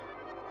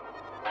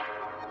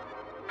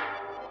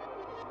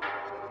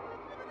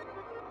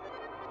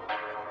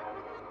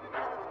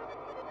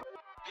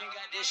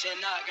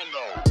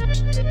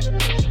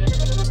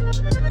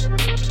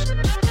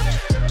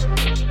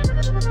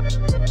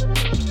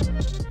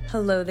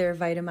Hello there,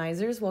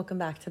 Vitamizers. Welcome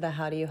back to the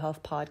How Do You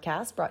Health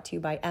podcast, brought to you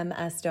by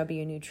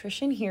MSW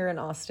Nutrition here in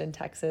Austin,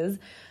 Texas.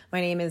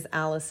 My name is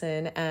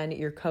Allison, and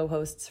your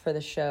co-hosts for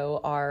the show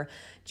are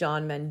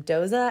John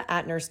Mendoza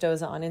at Nurse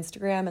Doza on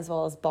Instagram, as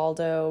well as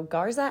Baldo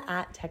Garza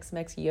at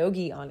Tex-Mex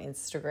Yogi on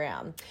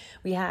Instagram.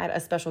 We had a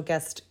special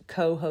guest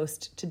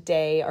co-host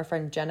today, our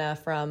friend Jenna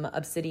from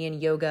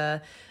Obsidian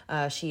Yoga.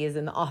 She is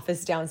in the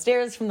office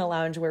downstairs from the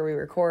lounge where we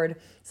record,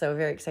 so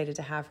very excited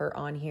to have her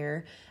on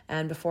here.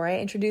 And before I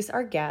introduce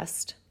our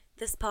guest,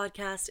 this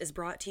podcast is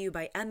brought to you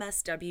by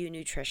MSW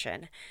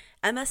Nutrition.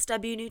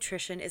 MSW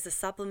Nutrition is a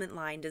supplement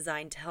line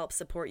designed to help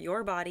support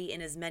your body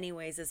in as many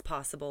ways as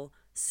possible,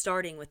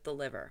 starting with the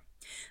liver.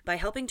 By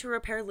helping to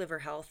repair liver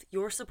health,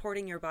 you're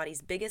supporting your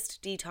body's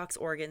biggest detox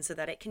organ so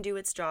that it can do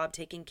its job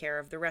taking care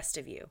of the rest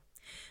of you.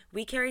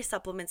 We carry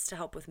supplements to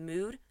help with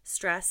mood,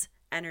 stress,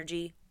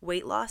 energy,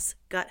 weight loss,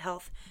 gut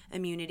health,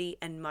 immunity,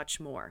 and much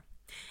more.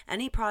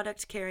 Any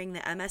product carrying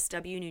the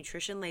MSW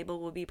Nutrition label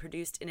will be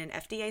produced in an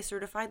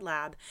FDA-certified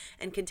lab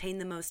and contain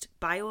the most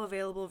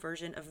bioavailable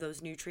version of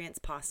those nutrients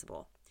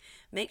possible.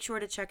 Make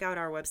sure to check out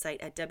our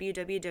website at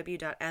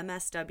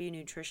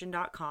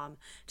www.mswnutrition.com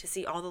to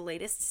see all the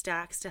latest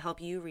stacks to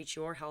help you reach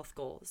your health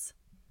goals.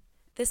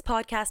 This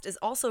podcast is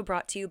also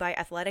brought to you by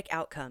Athletic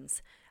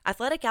Outcomes.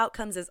 Athletic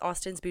Outcomes is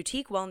Austin's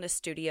boutique wellness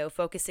studio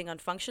focusing on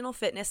functional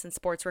fitness and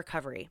sports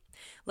recovery.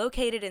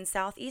 Located in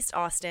Southeast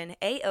Austin,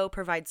 AO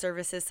provides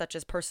services such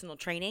as personal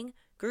training,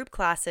 group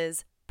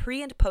classes,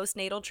 pre- and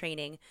postnatal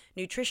training,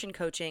 nutrition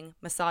coaching,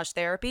 massage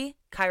therapy,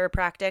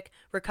 chiropractic,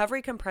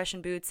 recovery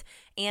compression boots,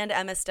 and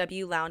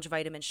MSW lounge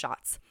vitamin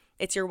shots.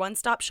 It's your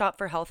one-stop shop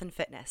for health and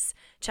fitness.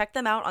 Check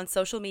them out on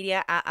social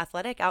media at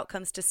Athletic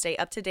Outcomes to stay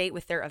up to date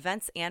with their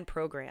events and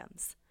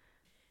programs.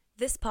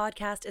 This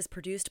podcast is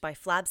produced by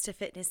Flabs to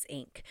Fitness,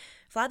 Inc.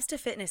 Flabs to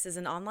Fitness is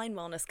an online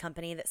wellness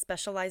company that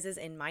specializes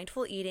in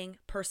mindful eating,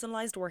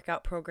 personalized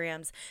workout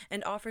programs,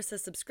 and offers a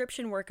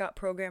subscription workout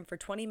program for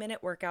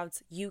 20-minute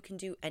workouts you can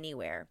do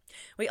anywhere.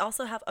 We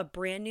also have a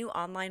brand new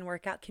online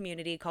workout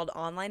community called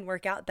Online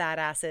Workout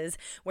Badasses,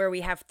 where we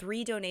have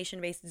 3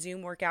 donation-based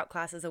Zoom workout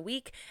classes a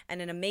week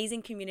and an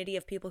amazing community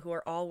of people who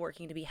are all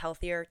working to be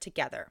healthier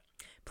together.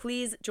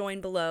 Please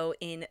join below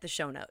in the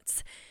show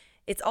notes.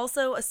 It's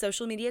also a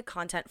social media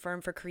content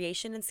firm for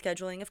creation and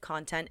scheduling of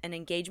content and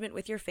engagement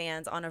with your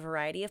fans on a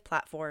variety of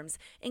platforms,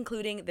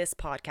 including this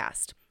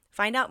podcast.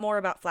 Find out more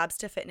about Flabs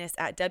to Fitness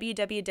at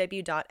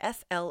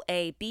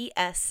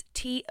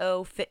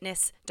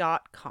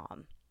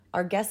www.flabstofitness.com.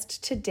 Our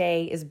guest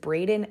today is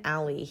Braden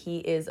Alley. He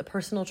is a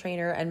personal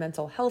trainer and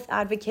mental health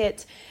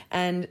advocate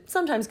and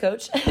sometimes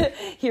coach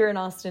here in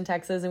Austin,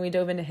 Texas. And we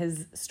dove into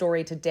his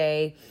story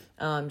today,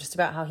 just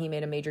about how he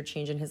made a major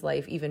change in his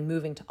life, even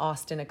moving to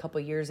Austin a couple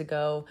years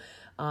ago,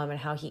 and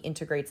how he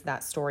integrates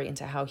that story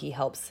into how he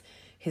helps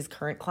his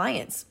current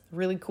clients.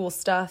 Really cool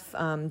stuff.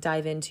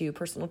 Dive into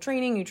personal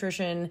training,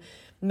 nutrition,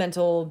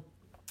 mental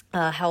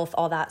health,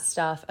 all that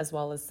stuff, as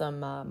well as some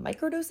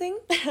microdosing.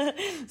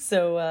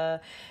 So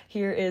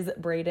here is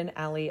Braden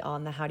Alley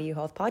on the How Do You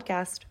Health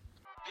podcast.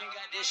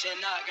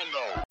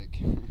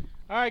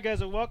 All right,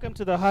 guys, and welcome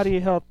to the How Do You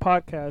Health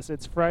podcast.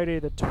 It's Friday,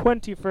 the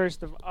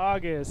 21st of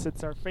August.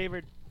 It's our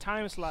favorite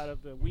time slot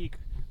of the week,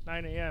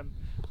 9 a.m.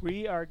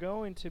 We are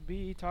going to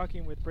be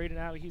talking with Braden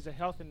Alley. He's a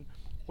health and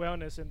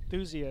wellness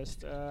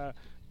enthusiast.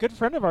 Good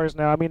friend of ours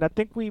now. I mean, I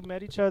think we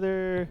met each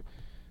other.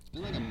 It's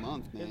been like a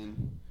month,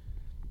 man.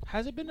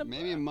 Has it been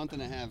maybe a month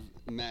and a half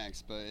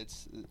max, but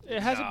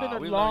it hasn't been a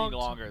we long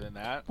longer than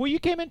that. Well, you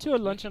came into a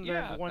lunch and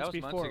learn once that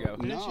was before. Months ago.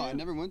 No, I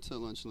never went to a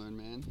lunch and learn,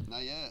 man.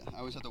 Not yet. I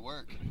always had to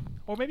work.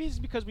 Or maybe it's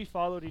because we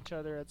followed each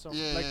other at some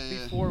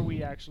before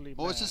we actually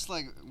Well, met. it's just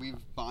like we've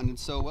bonded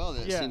so well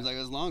that it seems like it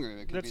was longer.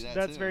 It could be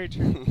that's too. very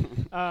true.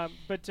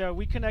 But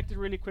we connected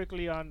really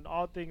quickly on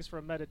all things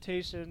from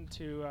meditation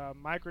to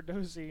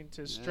microdosing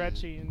to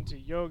stretching to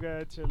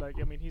yoga to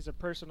he's a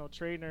personal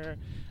trainer.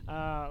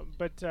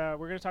 But we're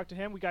going to talk to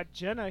him. We got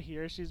Jenna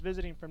here. She's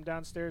visiting from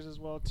downstairs as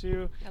well,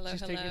 too. Hello,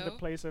 She's taking the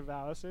place of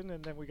Allison.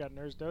 And then we got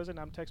Nurse Doza, and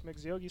I'm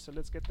Tex-Mex Yogi. So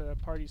let's get the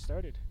party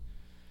started.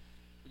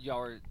 Y'all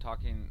were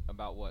talking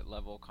about what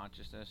level of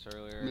consciousness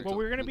earlier? Well,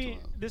 we're going to be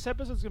 – this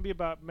episode's going to be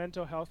about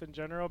mental health in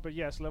general, but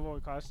yes, level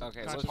of consciousness.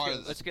 Okay,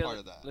 let's get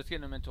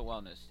into mental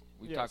wellness.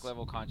 We talk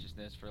level of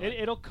consciousness for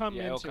it'll come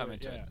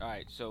into it. All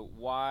right, so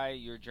why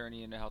your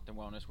journey into health and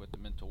wellness with the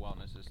mental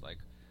wellness is like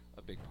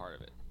a big part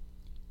of it?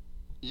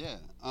 Yeah.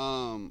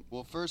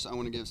 Well, first I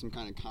want to give some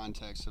kind of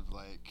context of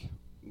like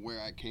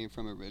where I came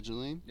from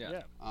originally.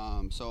 Yeah.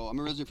 So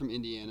I'm originally from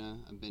Indiana.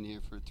 I've been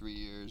here for 3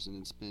 years,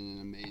 and it's been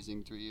an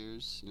amazing 3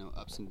 years. You know,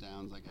 ups and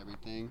downs, like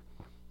everything.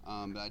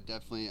 But I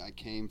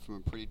came from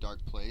a pretty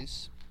dark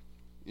place.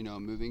 You know,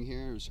 moving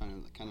here, I was trying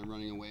to kind of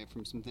running away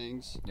from some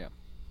things. Yeah.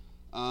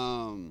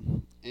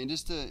 And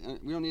just to,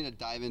 we don't need to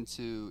dive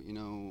into, you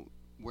know,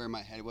 where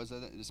my head was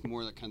at it. It's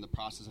more the kind of the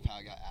process of how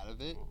I got out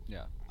of it.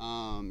 Yeah.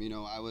 You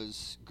know, I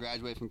was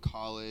graduated from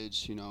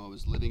college. You know, I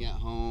was living at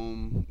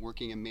home,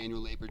 working a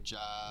manual labor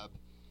job.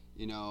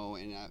 You know,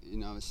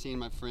 and I was seeing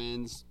my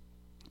friends.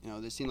 You know,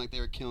 they seemed like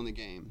they were killing the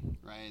game,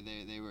 right?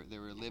 They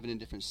were living in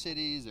different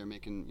cities. They were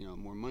making, you know,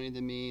 more money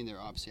than me. They were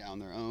obviously out on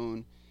their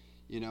own.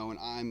 You know, and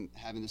I'm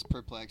having this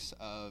perplex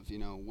of, you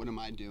know, what am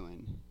I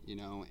doing? You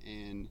know,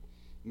 and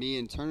me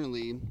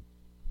internally,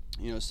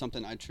 you know,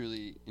 something I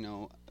truly, you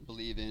know,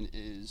 believe in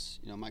is,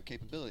 you know, my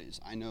capabilities.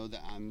 I know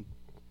that and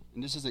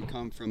this doesn't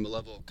come from a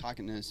level of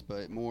cockiness,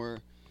 but more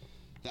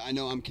that I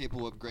know I'm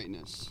capable of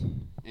greatness.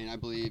 And I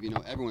believe, you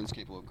know, everyone's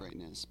capable of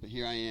greatness. But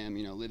here I am,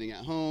 you know, living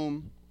at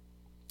home,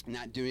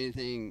 not doing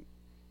anything,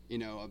 you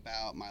know,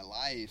 about my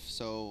life.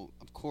 So,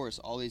 of course,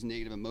 all these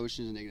negative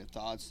emotions and negative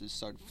thoughts just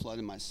started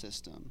flooding my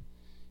system.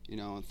 You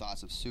know, and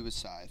thoughts of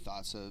suicide,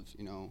 thoughts of,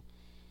 you know,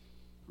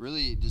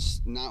 really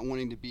just not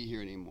wanting to be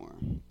here anymore.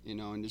 You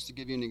know, and just to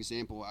give you an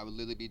example, I would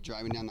literally be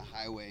driving down the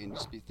highway and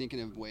just be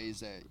thinking of ways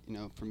that, you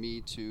know, for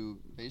me to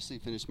basically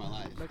finish my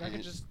life. Like, I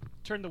could just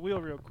turn the wheel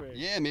real quick.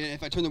 Yeah, man,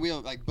 if I turn the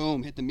wheel, like,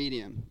 boom, hit the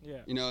medium.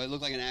 Yeah. You know, it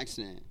looked like an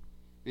accident.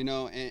 You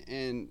know,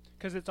 and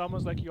because it's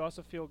almost like you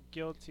also feel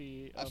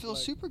guilty. I feel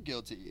super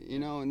guilty, you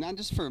know, not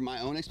just for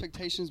my own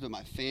expectations, but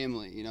my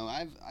family. You know,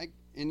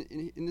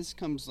 and this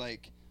comes,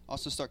 like,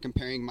 also start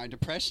comparing my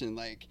depression.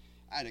 Like,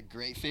 I had a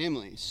great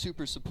family,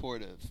 super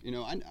supportive. You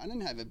know, I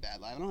didn't have a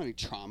bad life. I don't have any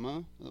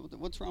trauma.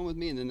 What's wrong with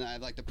me? And then I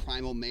have, like, the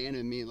primal man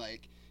in me,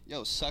 like,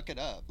 yo, suck it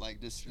up. Like,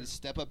 just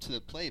step up to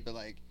the plate. But,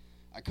 like,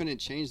 I couldn't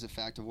change the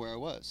fact of where I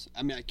was.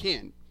 I mean, I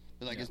can,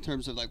 but, like, in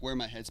terms of, like, where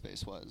my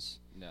headspace was.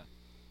 Yeah.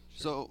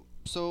 Sure.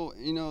 So,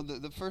 you know,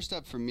 the first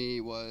step for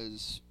me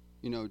was,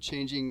 you know,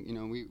 changing, you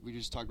know, we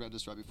just talked about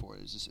this right before.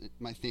 It's just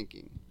my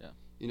thinking. Yeah.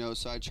 You know,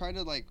 so I try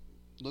to, like,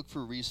 look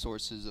for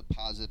resources of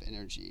positive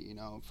energy, you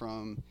know,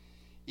 from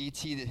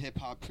E.T. the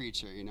hip-hop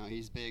preacher. You know,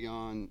 he's big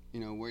on, you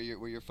know, where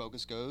your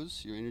focus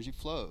goes, your energy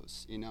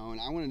flows, you know,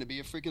 and I wanted to be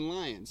a freaking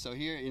lion. So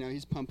here, you know,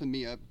 he's pumping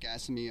me up,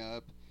 gassing me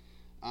up.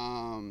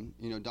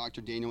 You know,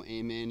 Dr. Daniel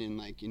Amen, and,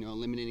 like, you know,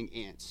 eliminating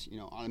ants, you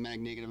know, automatic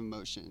negative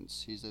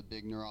emotions. He's a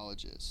big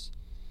neurologist.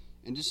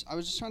 And I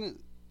was just trying to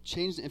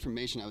change the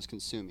information I was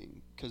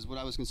consuming, because what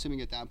I was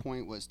consuming at that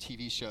point was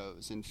TV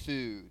shows and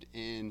food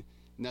and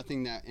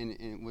nothing that,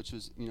 and which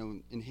was, you know,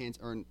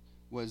 enhanced or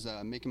was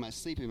making my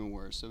sleep even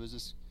worse. So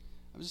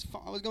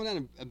I was going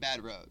down a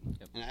bad road,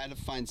 and I had to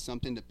find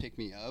something to pick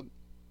me up.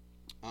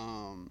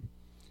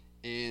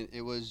 And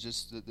it was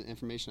just the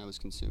information I was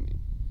consuming,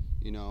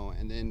 you know.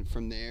 And then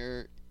from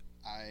there,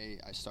 I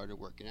started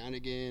working out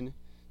again,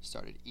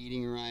 started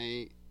eating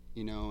right.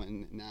 You know,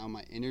 and now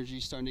my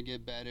energy's starting to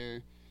get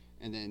better.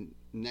 And then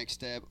next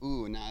step,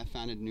 now I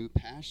found a new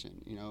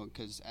passion, you know,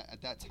 because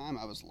at that time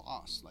I was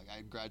lost. Like, I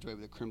had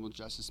graduated with a criminal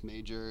justice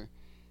major.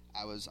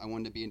 I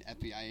wanted to be an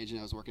FBI agent.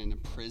 I was working in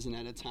a prison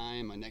at a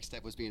time. My next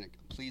step was being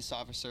a police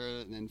officer,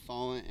 and then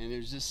following. And it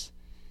was just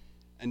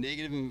a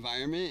negative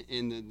environment.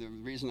 And the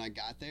reason I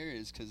got there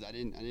is because I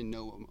didn't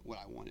know what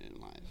I wanted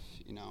in life,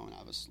 you know, and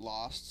I was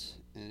lost.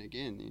 And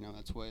again, you know,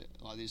 that's what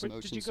a lot of these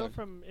emotions. Did you go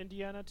from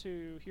Indiana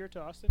to here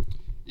to Austin?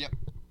 Yep.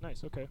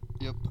 Nice. Okay.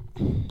 Yep.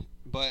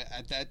 But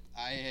at that,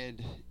 I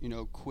had, you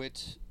know,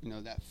 quit, you know,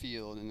 that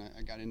field, and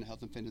I got into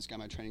health and fitness, got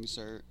my training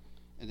cert,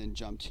 and then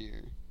jumped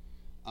here.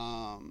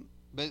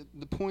 But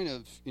the point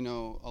of, you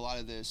know, a lot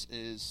of this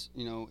is,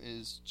 you know,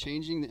 is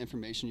changing the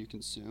information you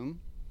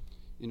consume.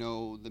 You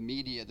know, the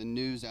media, the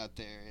news out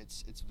there,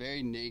 it's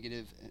very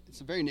negative.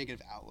 It's a very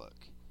negative outlook,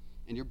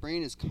 and your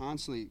brain is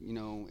constantly, you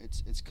know,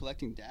 it's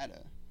collecting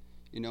data,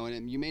 you know,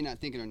 and you may not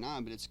think it or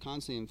not, but it's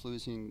constantly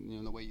influencing, you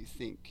know, the way you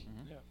think.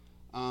 Mm-hmm. Yeah.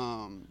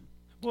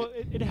 Well,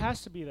 it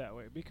has to be that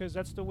way, because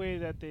that's the way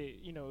that they,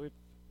 you know,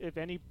 if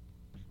any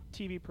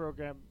TV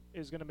program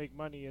is going to make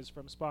money is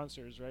from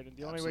sponsors, right? And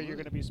the only way you're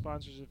going to be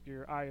sponsors if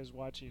your eye is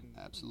watching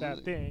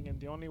that thing, and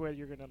the only way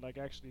you're going to, like,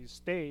 actually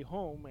stay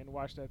home and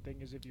watch that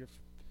thing is if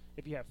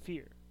you have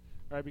fear,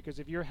 right? Because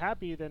if you're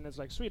happy, then it's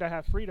like, sweet, I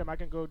have freedom, I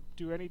can go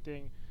do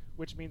anything,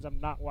 which means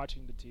I'm not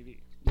watching the TV,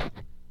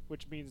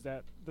 which means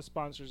that the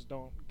sponsors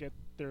don't get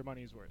their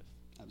money's worth.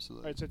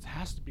 Absolutely. Right, so it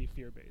has to be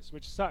fear-based,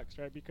 which sucks,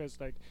 right? Because,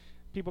 like,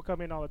 people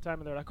come in all the time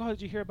and they're like, "Oh,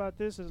 did you hear about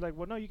this?" It's like,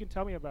 well, no, you can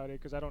tell me about it,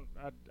 because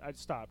I'd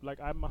stop. Like,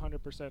 I'm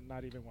 100%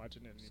 not even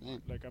watching it anymore.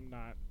 Same. Like, I'm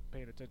not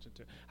paying attention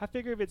to it. I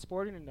figure if it's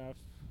sporting enough,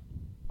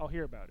 I'll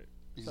hear about it.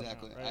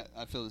 Exactly. Somehow, right?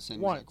 I feel the same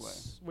Once, exact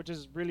way. which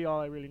is really all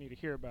I really need to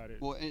hear about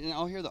it. Well, and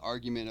I'll hear the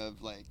argument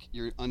of, like,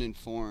 you're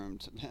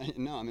uninformed.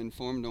 No, I'm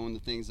informed on the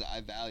things that I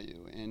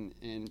value, and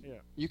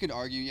you could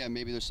argue, yeah,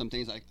 maybe there's some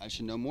things I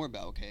should know more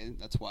about. Okay,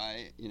 that's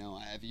why, you know,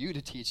 I have you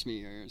to teach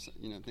me, or,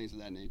 you know, things of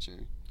that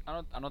nature.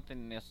 I don't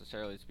think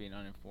necessarily it's being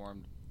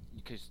uninformed.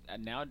 because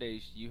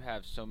nowadays you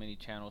have so many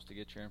channels to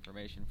get your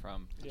information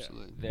from Yeah.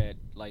 Absolutely. that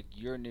like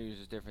your news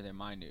is different than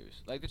my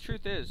news. Like the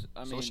truth is,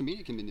 I mean, Social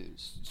media can be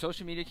news.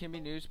 social media can be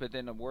news, but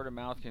then the word of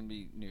mouth can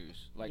be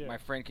news. Like Yeah. my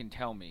friend can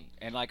tell me,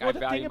 and like Well, I the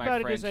value thing my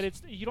about it friend's is that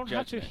it's you don't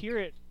have to judgment. hear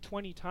it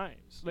 20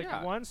 times. Like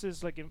Yeah. once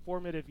is like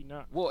informative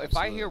enough. Well, if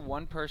I Absolutely. hear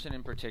one person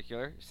in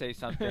particular say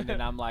something,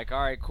 then I'm like, all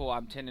right, cool.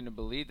 I'm tending to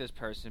believe this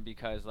person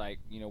because, like,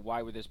 you know,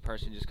 why would this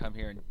person just come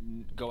here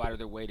and go out of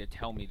their way to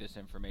tell me this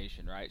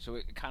information, right? So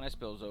it kind of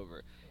spills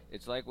over.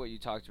 It's like what you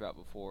talked about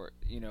before.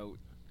 You know,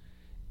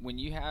 when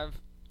you have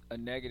a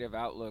negative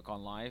outlook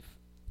on life,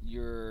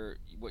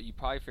 what you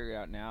probably figure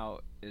out now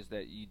is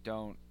that you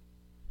don't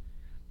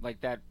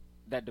like that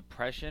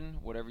depression,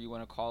 whatever you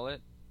want to call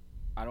it.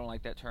 I don't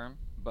like that term,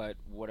 but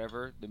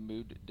whatever the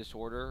mood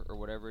disorder or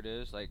whatever it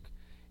is, like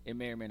it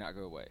may or may not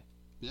go away,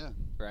 Yeah.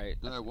 right?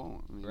 No, it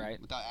won't. I mean,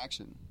 Right. Without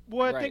action.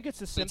 Well, I Right. think it's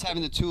a But it's symptom.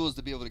 having the tools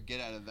to be able to get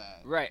out of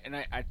that. Right, and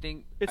I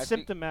think It's I think-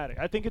 symptomatic.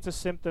 I think it's a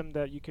symptom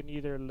that you can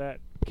either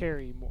let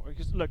carry more.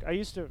 Because look, I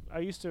used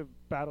to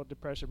battle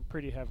depression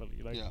pretty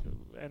heavily. Like, Yeah.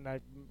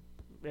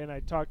 and I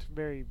talked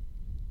very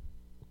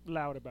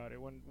loud about it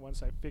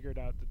once I figured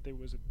out that there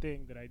was a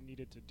thing that I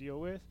needed to deal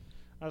with.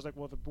 I was like,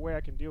 well, the way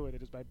I can deal with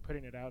it is by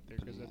putting it out there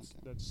because Putting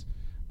it out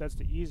that's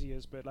the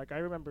easiest. But like I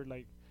remember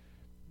like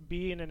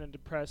being in a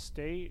depressed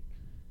state,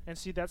 and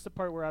see that's the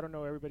part where I don't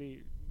know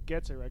everybody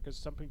gets it right because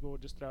some people will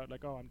just throw out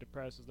like, oh, I'm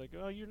depressed. It's like,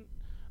 oh,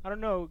 I don't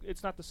know.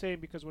 It's not the same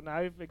because when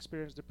I've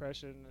experienced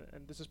depression,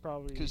 and this is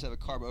probably Could just have a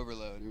carb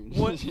overload.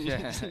 What-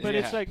 Yeah. but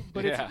it's like,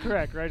 but Yeah. it's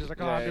correct, right? It's like,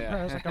 oh, Yeah, I'm yeah.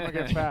 depressed, like I'm gonna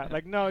get fat.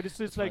 Like, no, it's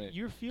like funny.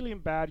 you're feeling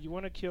bad, you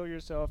want to kill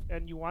yourself,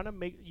 and you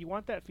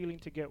want that feeling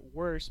to get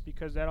worse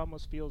because that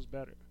almost feels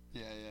better.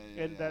 Yeah,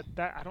 yeah. And yeah.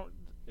 that I don't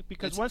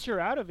because It's- once you're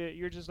out of it,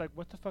 you're just like,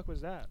 what the fuck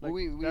was that? Well,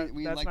 Like,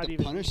 we that's like not to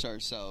even punish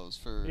ourselves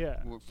for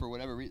Yeah. for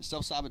whatever reason.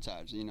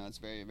 Self-sabotage. You know, it's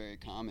very, very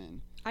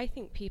common. I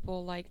think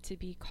people like to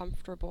be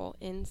comfortable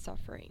in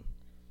suffering.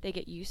 They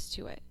get used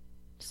to it.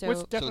 So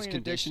What's definitely an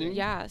conditioning? addiction.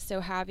 yeah, so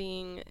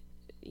having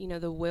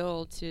the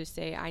will to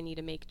say I need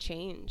to make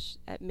change,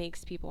 that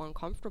makes people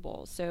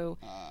uncomfortable. So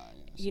Yes.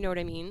 you know what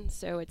I mean?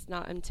 So it's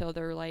not until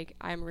they're like,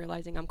 I'm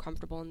realizing I'm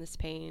comfortable in this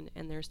pain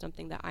and there's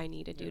something that I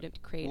need to do Yeah. to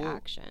create Well,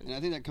 action. And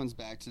I think that comes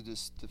back to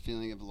just the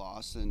feeling of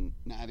loss and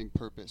not having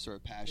purpose or a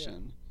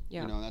passion.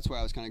 Yeah. You know, that's where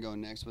I was kind of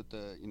going next with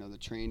the the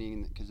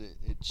training because it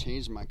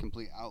changed my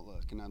complete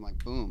outlook. And I'm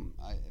like, boom,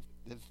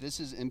 if this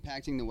is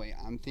impacting the way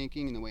I'm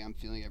thinking and the way I'm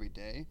feeling every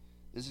day,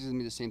 this is going to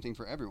be the same thing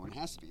for everyone. It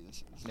has to be.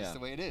 This is Yeah. the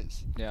way it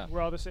is. yeah.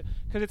 We're all the same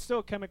because it's still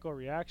a chemical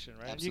reaction,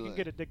 right? You Absolutely. can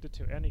get addicted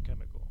to any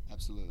chemical,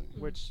 Absolutely.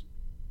 which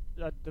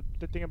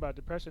the thing about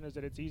depression is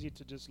that it's easy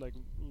to just like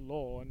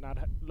lull and not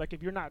like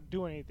if you're not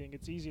doing anything,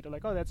 it's easy to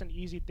like, oh, that's an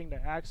easy thing to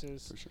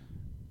access. For sure.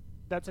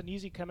 That's an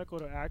easy chemical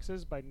to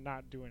access by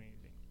not doing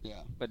anything.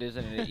 Yeah. But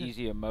isn't it an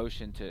easy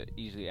emotion to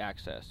easily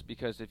access?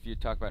 Because if you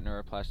talk about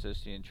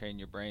neuroplasticity and train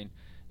your brain,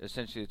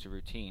 essentially it's a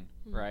routine,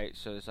 Mhm. right?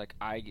 So it's like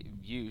I get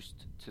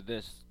used to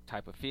this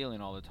type of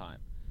feeling all the time.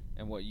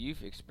 And what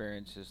you've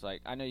experienced is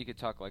like, I know you could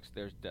talk like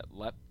there's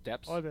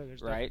depths, Oh,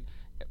 there's right?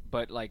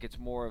 But like it's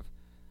more of,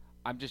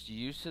 I'm just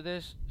used to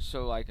this,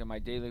 so like in my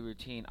daily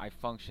routine, I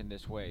function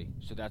this way.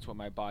 So that's what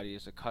my body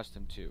is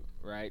accustomed to,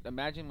 right?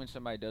 Imagine when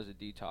somebody does a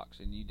detox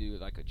and you do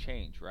like a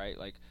change, right?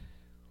 Like,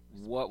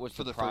 what was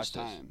For the the first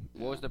process? time,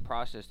 What was yeah. the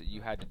process that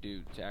you had to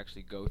do to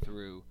actually go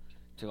through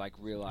to like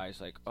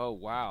realize like, oh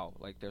wow,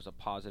 like there's a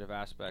positive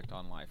aspect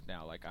on life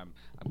now. Like I'm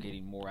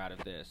getting more out of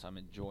this. I'm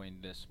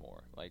enjoying this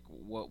more. Like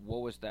what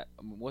was that?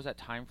 What was that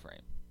time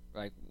frame?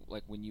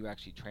 Like when you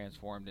actually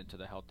transformed into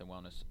the health and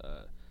wellness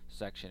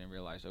section and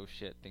realized, oh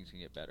shit, things can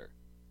get better.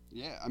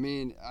 Yeah, I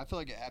mean, I feel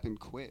like it happened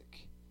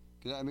quick.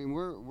 Cause I mean,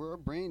 we're a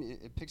brain.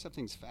 It picks up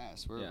things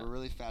fast. We're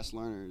really fast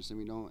learners, and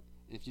we don't.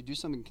 If you do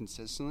something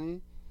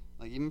consistently,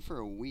 like even for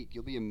a week,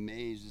 you'll be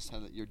amazed just how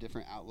your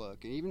different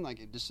outlook, and even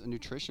like just a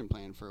nutrition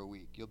plan for a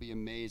week, you'll be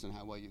amazed on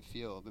how well you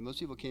feel. But most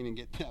people can't even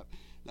get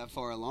that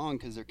far along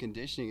because their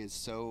conditioning is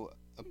so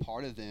a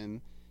part of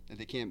them that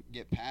they can't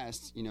get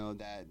past.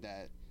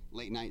 That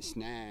late night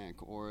snack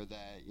or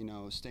that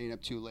staying up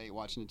too late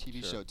watching a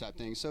TV show type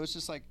thing. So it's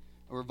just like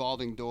a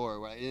revolving door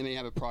where they may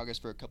have a progress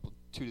for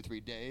 2 to 3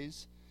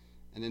 days,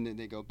 and then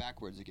they go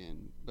backwards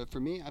again. But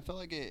for me, I felt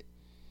like it,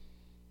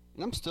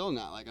 and I'm still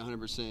not like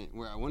 100%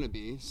 where I want to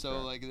be. So Sure.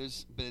 like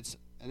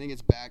I think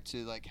it's back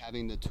to like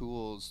having the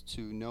tools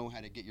to know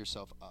how to get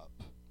yourself up.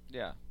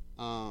 Yeah.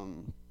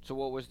 Um, So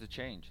what was the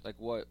change? Like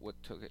what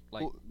took it?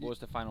 Like Well, what was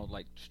the final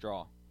like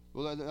straw?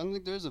 well, I don't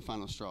think there's a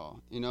final straw,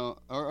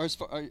 or as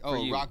far, For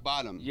you. rock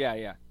bottom. Yeah,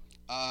 yeah.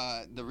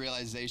 The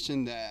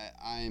realization that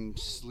I'm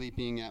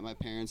sleeping at my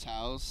parents'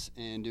 house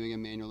and doing a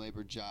manual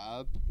labor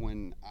job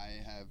when I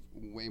have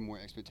way more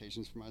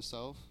expectations for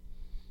myself.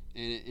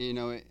 And,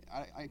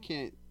 I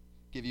can't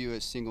give you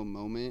a single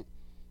moment.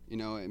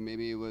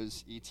 Maybe it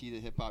was E.T. the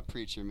hip-hop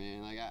preacher,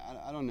 man. Like,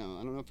 I don't know.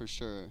 I don't know for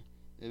sure.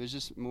 It was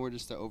just more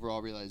just the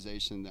overall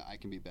realization that I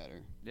can be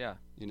better, Yeah.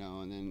 and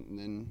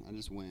then I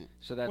just went.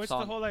 So that What's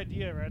song the whole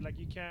idea, right? Like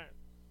you can't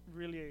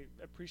really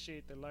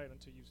appreciate the light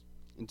until you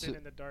been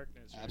in the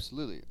darkness. Right?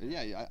 Absolutely.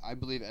 Yeah, I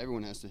believe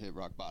everyone has to hit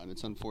rock bottom.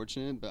 It's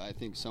unfortunate, but I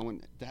think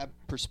someone to have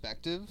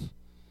perspective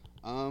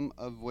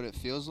of what it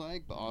feels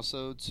like, but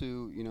also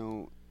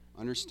to,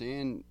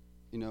 understand,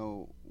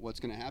 what's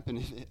going to happen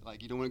if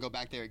you don't want to go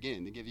back there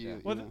again to give you.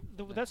 Well,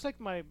 that's like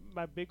my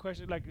big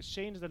question. Like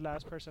Shane's the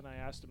last person I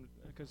asked him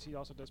because he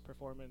also does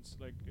performance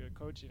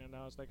coaching, and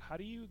I was like, how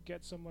do you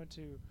get someone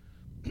to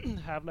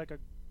have like a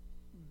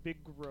big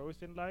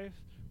growth in life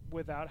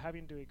without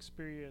having to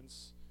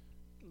experience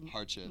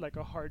hardship, like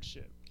a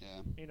hardship?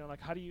 Yeah.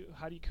 Like how do you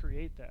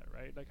create that,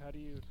 right? Like how do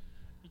you?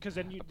 Because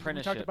then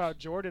we talked about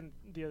Jordan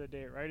the other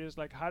day, right? It's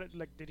like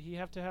did he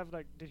have to have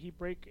did he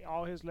break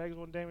all his legs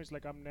one day? He's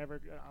like,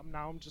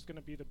 I'm just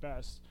gonna be the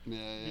best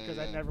because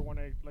I never want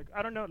to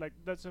I don't know,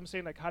 that's what I'm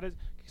saying. Like how does?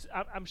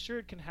 I'm sure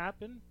it can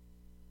happen,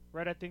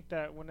 right? I think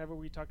that whenever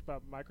we talked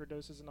about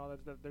microdoses and all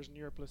that there's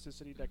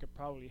neuroplasticity that could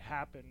probably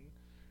happen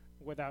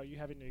without you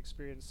having to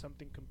experience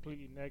something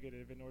completely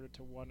negative in order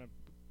to want to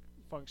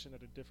function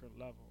at a different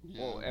level.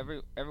 Yeah.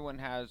 Well, everyone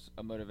has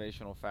a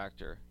motivational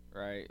factor,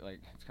 right? Like,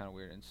 it's kind of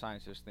weird. In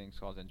science, there's things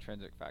called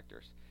intrinsic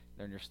factors.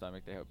 They're in your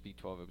stomach. They help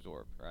B12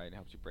 absorb, right? It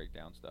helps you break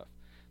down stuff.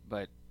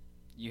 But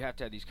you have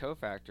to have these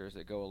cofactors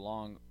that go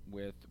along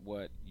with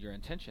what your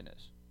intention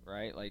is,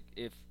 right? Like,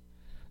 if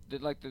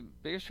the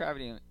biggest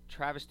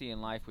travesty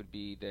in life would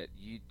be that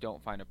you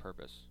don't find a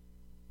purpose,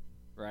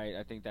 right?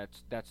 I think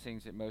that's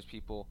things that most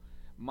people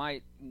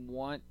might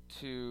want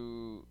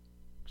to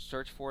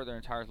search for their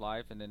entire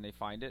life, and then they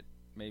find it.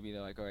 Maybe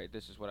they're like, all right,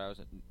 this is what I was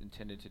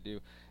intended to do.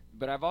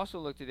 But I've also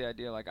looked at the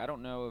idea, I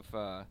don't know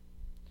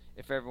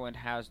if everyone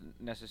has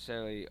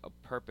necessarily a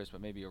purpose,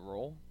 but maybe a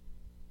role,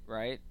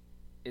 right?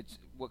 It's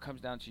what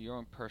comes down to your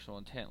own personal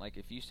intent. Like,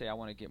 if you say, I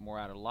want to get more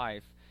out of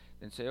life,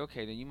 then say,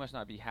 okay, then you must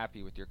not be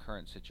happy with your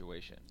current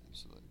situation.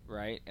 Absolutely.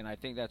 Right? And I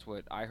think that's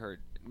what I heard.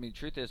 I mean,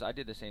 truth is, I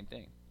did the same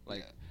thing.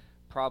 Yeah.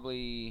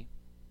 Probably...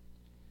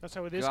 That's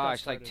how this got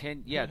started.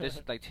 10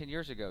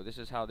 years ago, this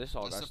is how this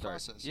all got started.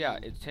 Process, yeah,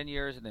 it's 10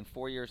 years, and then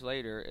 4 years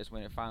later is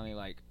when it finally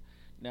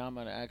now I'm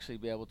going to actually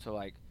be able to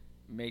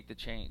make the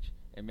change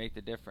and make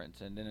the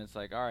difference. And then it's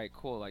all right,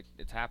 cool,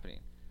 it's happening,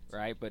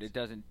 right? But it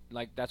doesn't,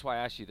 that's why I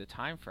asked you the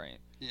time frame.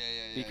 Yeah.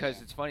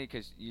 Because it's funny,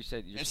 because you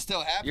said it's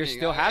still happening. You're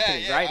still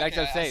happening, right? Okay, Like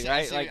I was saying,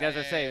 right? That's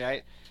what I'm saying,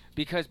 right?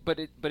 Because, but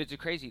it's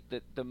crazy,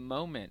 the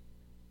moment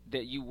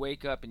that you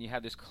wake up and you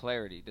have this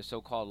clarity, the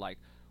so-called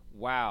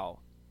wow,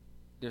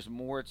 there's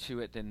more to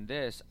it than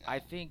this. I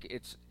think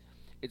it's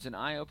an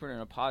eye opener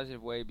in a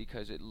positive way,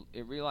 because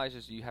it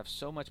realizes you have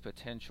so much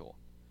potential,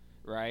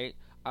 right?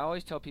 I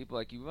always tell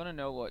people, you want to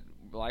know what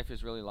life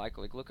is really like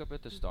look up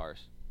at the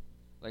stars.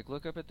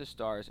 Look up at the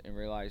stars and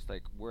realize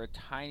we're a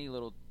tiny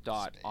little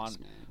dot on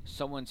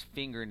someone's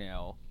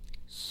fingernail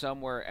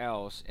somewhere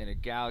else in a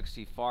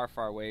galaxy far,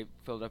 far away,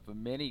 filled up with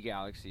many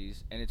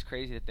galaxies, and it's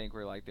crazy to think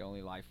we're the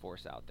only life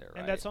force out there, right?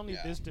 And that's only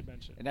this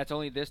dimension. And that's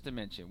only this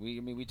dimension.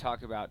 We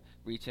talk about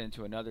reaching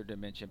into another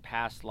dimension,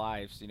 past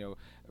lives,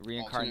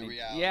 reincarnating.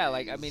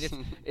 Yeah,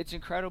 it's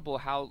incredible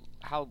how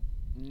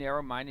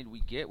narrow-minded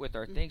we get with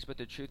our things, but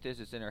the truth is,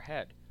 it's in our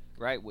head,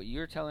 right? What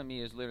you're telling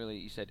me is literally,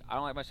 you said, I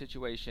don't like my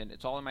situation.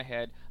 It's all in my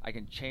head. I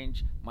can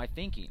change my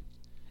thinking,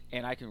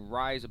 and I can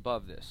rise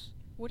above this.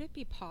 Would it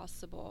be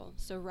possible,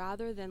 so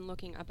rather than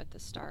looking up at the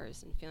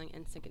stars and feeling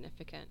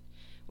insignificant,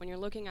 when you're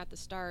looking at the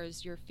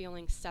stars, you're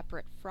feeling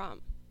separate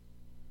from?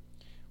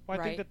 Well,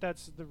 I right? think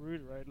that's the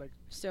root, right?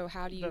 So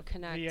how do you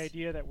connect? The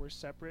idea that we're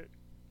separate.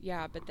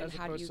 Yeah, but then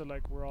how do you... As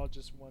opposed to we're all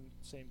just one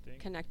same thing.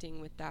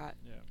 Connecting with that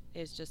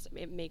is just,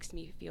 it makes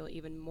me feel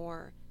even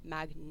more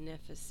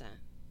magnificent,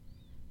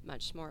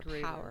 much more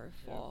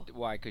powerful. Yeah.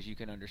 Why? Because you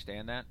can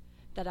understand that?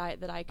 That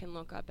I can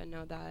look up and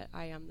know that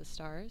I am the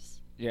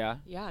stars. Yeah.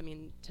 Yeah,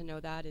 to know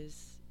that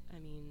is,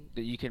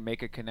 that you can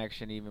make a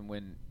connection even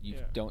when you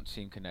don't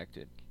seem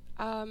connected.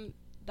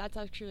 That's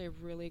actually a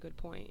really good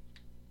point.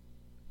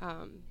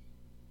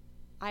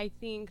 I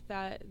think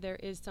that there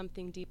is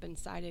something deep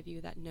inside of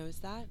you that knows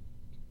that.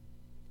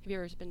 Have you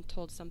ever been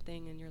told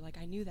something and you're like,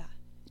 I knew that?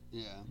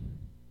 Yeah.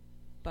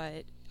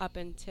 But up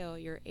until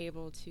you're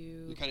able to...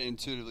 You kind of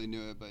intuitively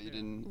knew it, but you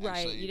didn't actually...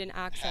 Right, you didn't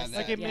access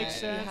it. It makes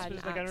sense,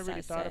 but I never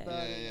really thought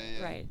about it.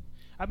 Yeah. Right.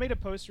 I made a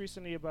post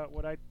recently about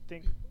what I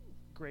think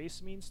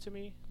grace means to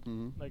me.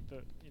 Mm-hmm.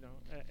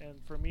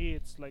 And for me,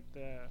 it's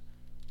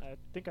I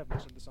think I've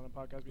mentioned this on the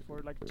podcast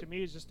before. To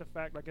me, it's just the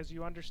fact, as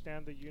you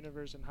understand the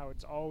universe and how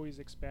it's always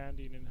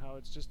expanding and how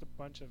it's just a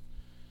bunch of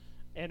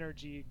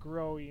energy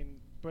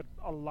growing, but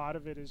a lot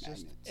of it is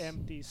just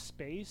empty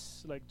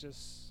space,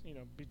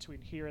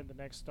 between here and the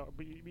next star.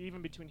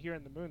 Even between here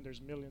and the moon, there's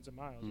millions of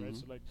miles, right?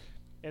 So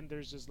and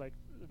there's just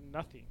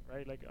nothing,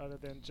 right? Other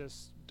than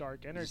just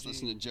dark energy. Just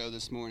listened to Joe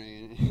this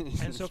morning.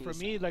 And so for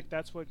me,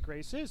 that's what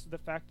grace is. The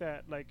fact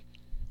that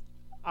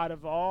out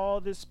of all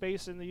this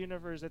space in the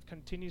universe that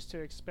continues to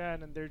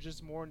expand, and there's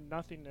just more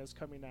nothingness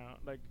coming out,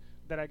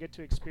 that I get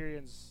to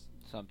experience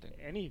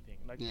anything,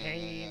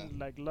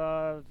 pain,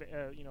 love,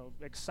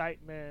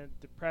 excitement,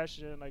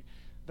 depression,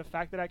 the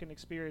fact that I can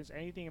experience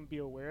anything and be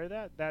aware of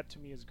that to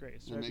me is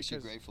grace. It right? makes you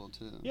Because grateful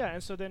too. yeah,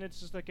 and so then it's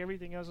just like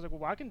everything else is like,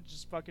 well, I can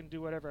just fucking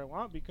do whatever I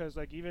want because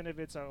like even if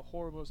it's a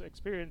horrible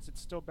experience,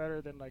 it's still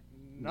better than like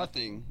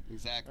nothing.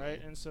 Exactly.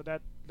 Right, and so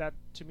that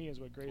to me is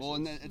what grace Well, is.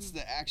 and it's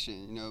the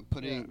action, you know,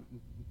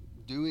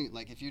 doing,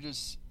 like, if you're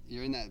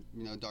in that,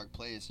 you know, dark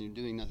place and you're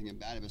doing nothing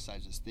about it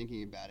besides just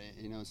thinking about it,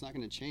 you know, it's not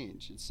going to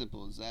change. It's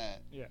simple as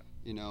that. Yeah.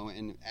 You know,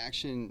 and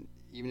action,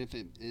 even if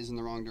it is in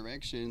the wrong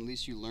direction, at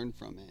least you learn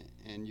from it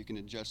and you can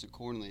adjust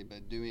accordingly.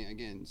 But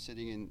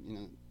sitting in, you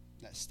know,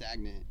 that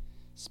stagnant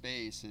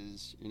space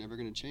you're never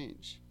going to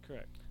change.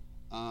 Correct.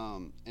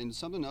 And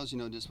something else, you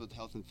know, just with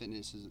health and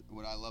fitness is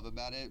what I love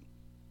about it.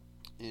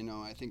 You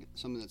know, I think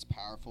something that's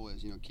powerful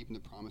is, you know, keeping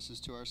the promises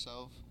to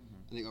ourselves.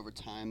 I think over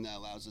time that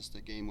allows us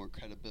to gain more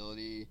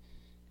credibility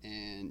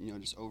and, you know,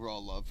 just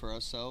overall love for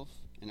ourselves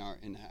and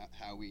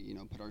how we, you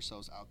know, put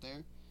ourselves out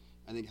there.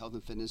 I think health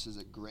and fitness is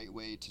a great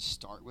way to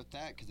start with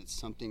that because it's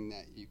something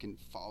that you can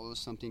follow,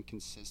 something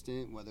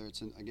consistent, whether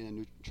it's, a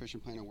nutrition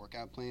plan or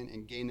workout plan,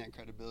 and gain that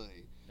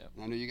credibility. Yep.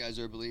 And I know you guys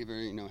are a believer,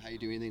 you know, how you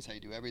do anything is how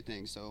you do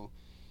everything. So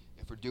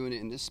if we're doing it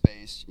in this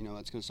space, you know,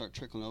 it's going to start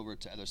trickling over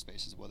to other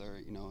spaces, whether,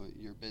 you know,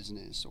 your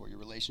business or your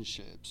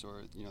relationships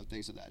or, you know,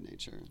 things of that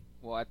nature.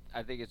 Well,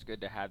 I think it's good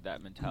to have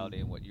that mentality,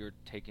 and what you're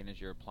taking is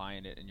you're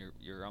applying it, and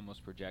you're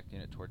almost projecting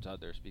it towards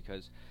others,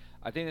 because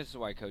I think this is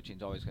why coaching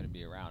is always going to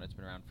be around. It's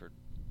been around for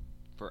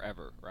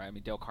forever, right? I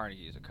mean, Dale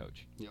Carnegie is a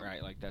coach,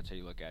 right? Like, that's how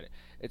you look at it.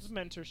 It's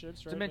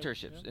mentorships, right? It's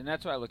mentorships, and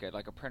that's what I look at,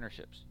 like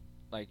apprenticeships.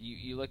 Like,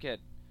 you look at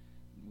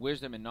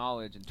wisdom and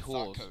knowledge and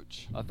tools.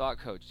 A thought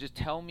coach. Just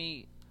tell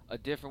me a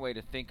different way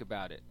to think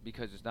about it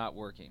because it's not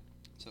working.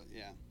 So,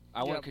 yeah.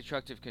 I want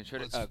constructive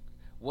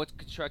what's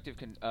constructive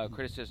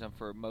criticism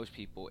for most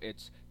people?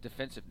 It's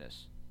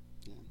defensiveness.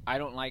 Yeah. I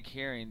don't like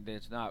hearing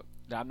that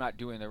that I'm not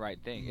doing the right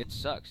thing. It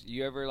sucks.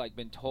 You ever like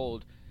been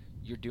told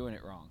you're doing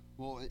it wrong?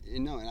 Well,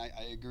 no, and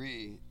I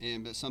agree.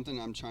 But something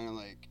I'm trying to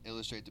like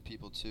illustrate to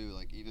people too,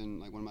 like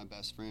even like one of my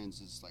best friends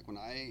is like when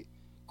I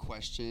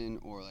question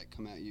or like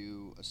come at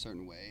you a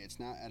certain way, it's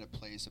not at a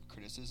place of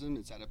criticism.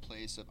 It's at a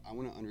place of I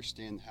want to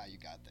understand how you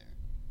got there.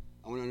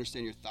 I want to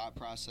understand your thought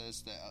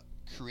process that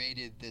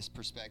created this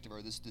perspective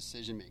or this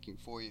decision making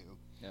for you,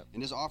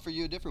 and just offer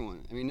you a different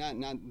one. I mean, not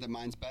that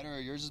mine's better or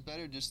yours is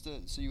better, just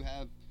so you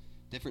have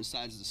different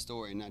sides of the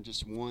story, not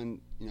just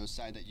one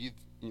side that you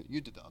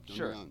developed on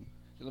your own.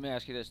 So let me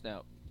ask you this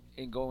now: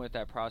 in going with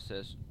that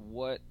process,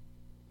 what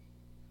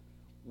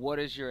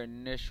is your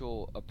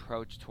initial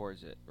approach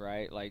towards it?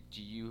 Right, like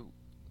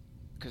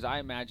because I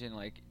imagine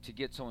like to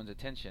get someone's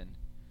attention,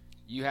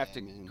 you have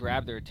to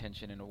grab their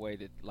attention in a way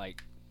that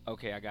like,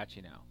 okay, I got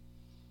you now.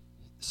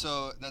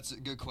 So that's a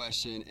good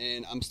question,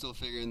 and I'm still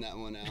figuring that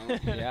one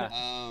out.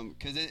 Yeah.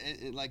 Because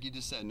it like you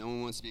just said, no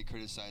one wants to be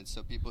criticized,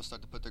 so people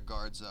start to put their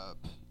guards up,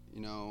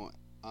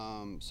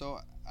 So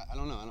I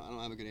don't know. I don't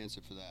have a good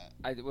answer for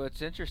that. Well,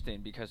 it's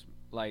interesting because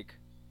like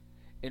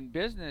in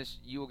business,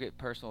 you will get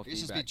personal feedback.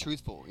 Just be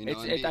truthful.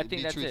 I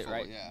think that's truthful, it,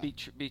 right? Yeah.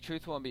 Be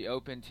truthful and be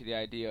open to the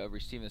idea of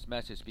receiving this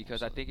message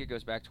because Absolutely. I think it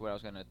goes back to what I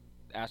was going to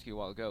ask you a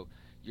while ago.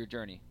 Your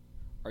journey.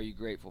 Are you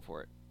grateful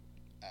for it?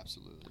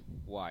 Absolutely.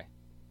 Why?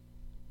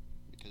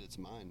 Because it's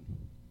mine.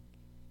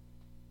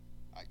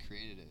 I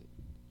created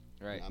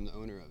it. Right. I'm the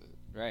owner of it.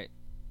 Right.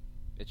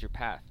 It's your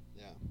path.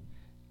 Yeah.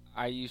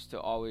 I used to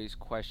always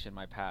question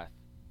my path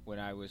when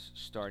I was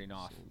starting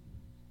off. Same.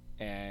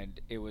 And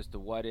it was the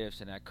what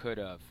ifs and I could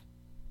have.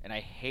 And I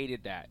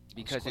hated that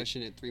because I was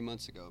questioning it 3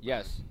 months ago.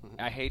 Yes.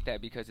 I hate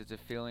that because it's a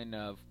feeling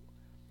of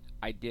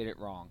I did it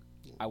wrong.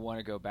 Yeah. I want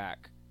to go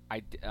back.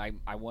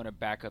 I want to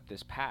back up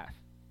this path.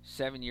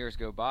 7 years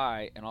go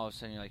by, and all of a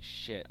sudden you're like,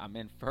 shit, I'm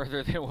in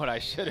further than what I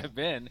should have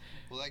been.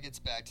 Well, that gets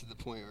back to the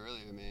point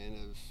earlier, man,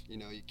 of,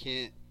 you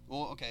can't.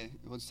 Well, okay,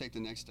 let's take the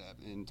next step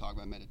and talk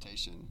about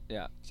meditation.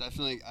 Yeah. Because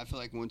I feel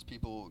like once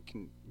people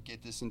can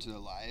get this into their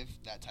life,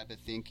 that type of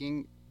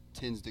thinking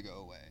tends to go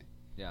away.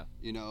 Yeah.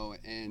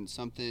 And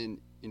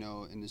something,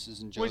 and this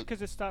isn't Well,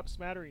 because it stops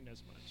mattering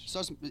as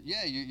much.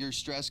 Your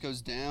stress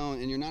goes down,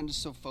 and you're not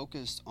just so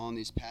focused on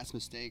these past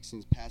mistakes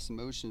and these past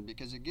emotions.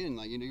 Because again,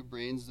 like your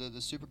brain's the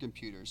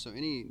supercomputer. So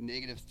any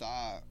negative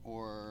thought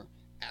or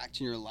act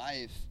in your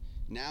life,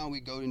 now we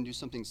go and do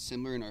something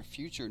similar in our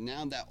future.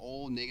 Now that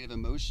old negative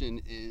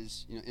emotion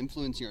is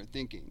influencing our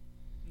thinking.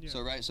 Yeah.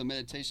 So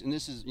meditation, and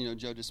this is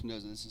Joe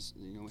Dispenza. This is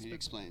what he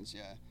explains.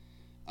 Yeah.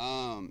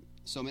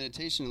 So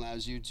meditation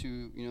allows you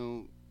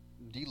to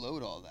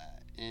deload all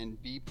that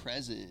and be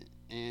present,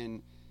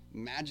 and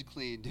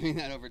magically doing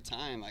that over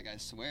time, like I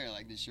swear,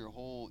 like this, your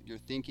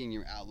thinking,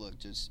 your outlook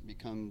just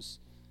becomes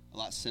a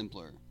lot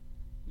simpler,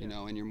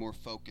 and you're more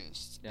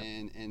focused. Yep.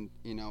 And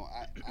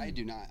I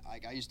do not,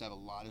 like, I used to have a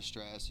lot of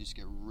stress, used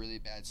to get really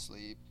bad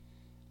sleep.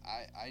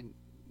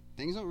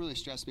 Things don't really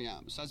stress me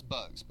out besides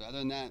bugs, but other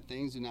than that,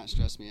 things do not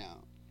stress me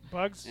out.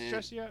 Bugs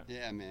stress you out?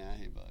 Yeah, man,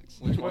 I hate bugs.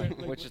 Which one?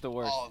 Which is the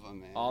worst? All of them,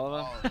 man. All of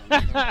them? All of them.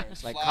 They're the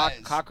worst. Like Flies,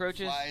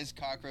 cockroaches? Flies,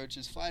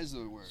 cockroaches. Flies are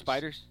the worst.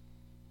 Spiders?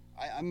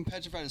 I'm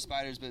petrified of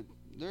spiders, but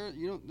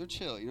they're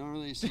chill. You don't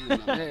really see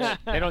them that much.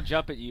 They don't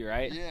jump at you,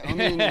 right? Yeah, I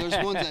mean, there's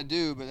ones that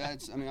do, but I have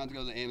to go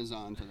to the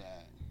Amazon for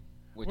that.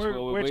 Which,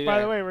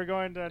 by the way, we're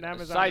going to an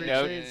Amazon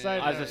retreat.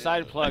 As a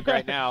side plug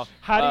right now,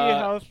 How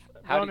Health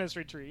Wellness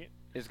Retreat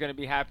is going to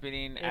be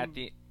happening at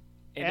the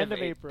end of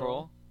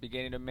April,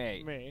 beginning of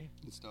May.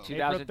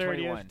 2021.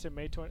 April 30th to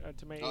May 20,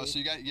 to May 8th. Oh, so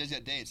you guys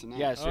got dates?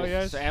 Yes.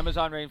 So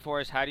Amazon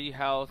Rainforest, How Do You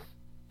Health,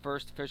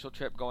 first official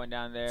trip going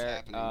down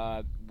there.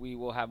 We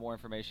will have more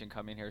information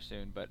coming here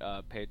soon, but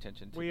pay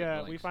attention to the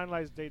links. We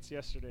finalized dates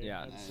yesterday.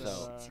 Yeah,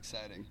 so it's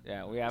exciting.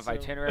 Yeah, we have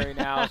itinerary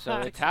now, so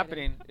it's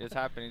happening. It's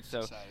happening.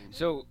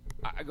 So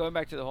going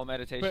back to the whole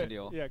meditation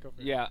deal. Yeah, go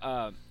for it.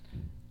 Yeah,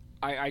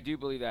 I do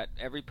believe that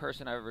every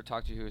person I've ever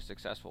talked to who is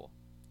successful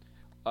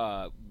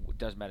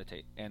does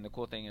meditate. And the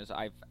cool thing is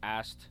I've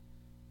asked,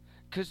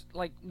 because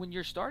like when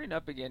you're starting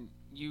up again,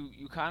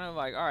 you kind of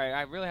like, all right,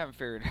 I really haven't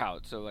figured it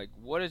out. So like,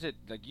 what is it?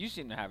 Like, you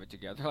seem to have it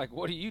together. Like,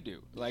 what do you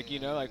do? Like,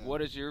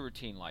 what is your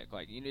routine like?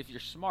 Like, if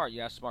you're smart,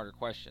 you ask smarter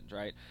questions,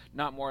 right?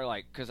 Not more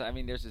like, because I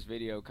mean, there's this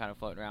video kind of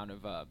floating around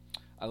of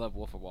I love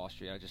Wolf of Wall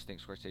Street. I just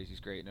think Scorsese's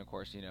great, and of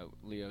course,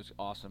 Leo's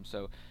awesome.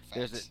 So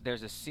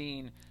there's a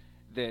scene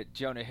that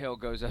Jonah Hill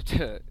goes up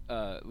to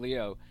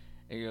Leo,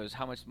 and he goes,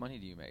 "How much money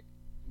do you make?"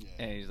 Yeah.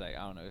 And he's like, "I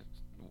don't know,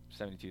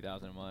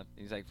 $72,000 a month."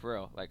 He's like, "For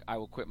real? Like, I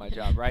will quit my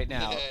job right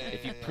now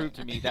if you prove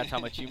to me that's how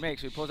much you make."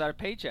 So he pulls out a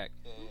paycheck,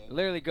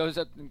 literally goes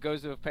up and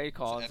goes to a pay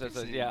call and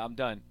says, "Yeah, I'm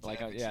done."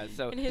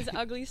 So in his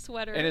ugly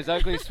sweater. He's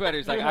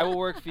like, "I will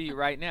work for you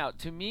right now."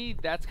 To me,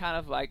 that's kind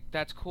of like,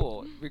 that's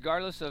cool,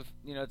 regardless of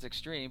it's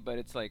extreme, but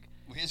it's like.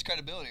 His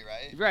credibility,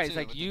 right? Right, it's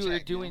like you are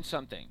doing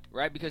something,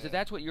 right? Because if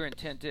that's what your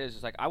intent is,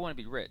 it's like, I want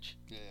to be rich.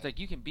 Yeah. It's like,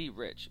 you can be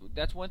rich.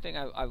 That's one thing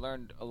I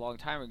learned a long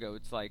time ago.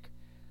 It's like,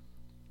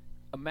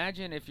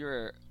 imagine if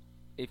you're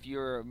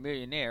a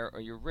millionaire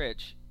or you're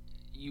rich,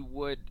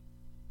 would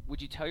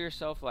you tell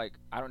yourself, like,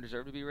 I don't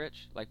deserve to be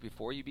rich, like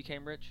before you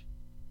became rich?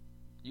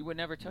 You would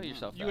never tell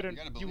yourself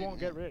that. You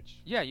won't get rich.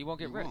 Yeah, you won't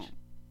get rich. Won't.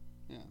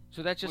 Yeah.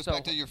 So that's just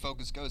back to your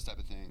focus goes type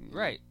of thing.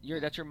 Right.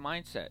 That's your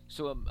mindset.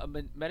 So a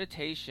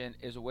meditation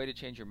is a way to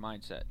change your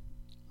mindset.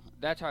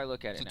 That's how I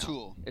look at it now. It's a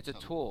tool. It's a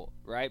tool,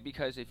 right?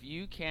 Because if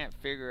you can't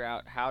figure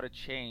out how to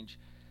change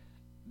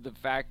the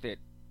fact that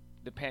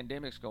the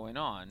pandemic's going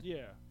on,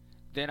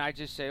 then I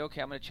just say,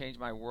 okay, I'm going to change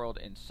my world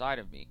inside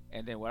of me.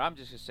 And then what I'm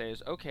just going to say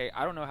is, okay,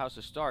 I don't know how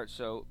to start,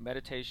 so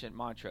meditation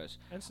mantras.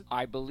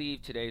 I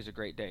believe today is a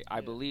great day. I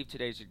believe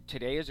today is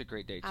a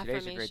great day.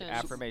 Today's a great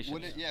affirmation.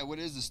 What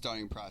is the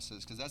starting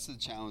process? Because that's the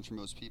challenge for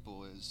most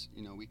people is,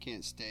 we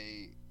can't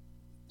stay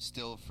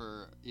still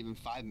for even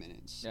 5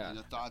 minutes. Yeah. And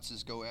the thoughts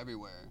just go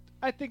everywhere.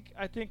 I think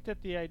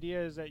that the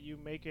idea is that you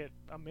make it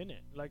a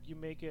minute. Like, you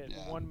make it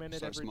 1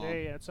 minute every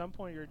day. At some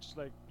point, you're just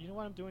like, you know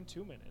what, I'm doing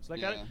 2 minutes.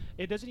 Like,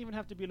 it doesn't even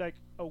have to be like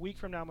a week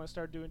from now I'm going to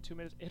start doing 2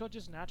 minutes. It'll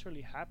just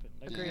naturally happen.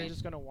 Like, you're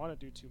just going to want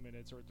to do 2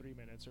 minutes or 3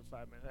 minutes or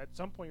 5 minutes. At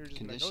some point, you're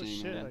just like, oh,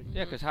 shit. Yeah, like,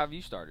 because how have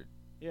you started?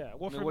 Yeah.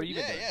 Well, what have you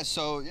been doing?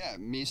 So,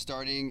 me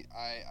starting,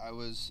 I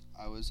was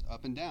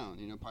up and down,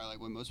 probably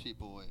like when most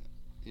people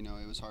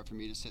it was hard for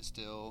me to sit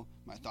still.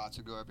 My thoughts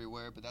would go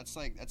everywhere. But that's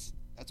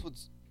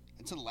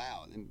it's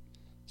allowed. And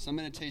some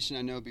meditation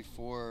I know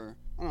before,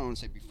 I don't want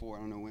to say before, I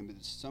don't know when, but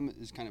some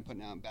is kind of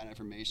putting out bad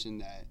information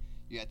that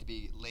you have to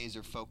be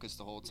laser focused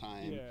the whole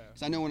time.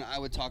 Because I know when I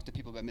would talk to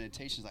people about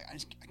meditation, it's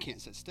like, I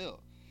can't sit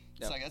still.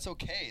 It's like, that's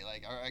okay.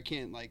 Like, or I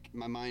can't, like,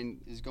 my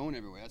mind is going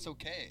everywhere. That's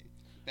okay.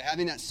 But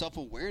having that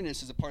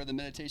self-awareness is a part of the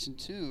meditation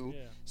too,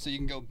 so you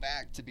can go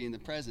back to being the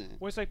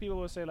present. Well, it's like people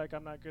will say, like,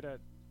 I'm not good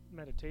at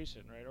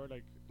meditation, right? Or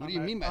like, what do you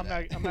mean by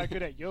that? I'm not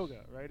good at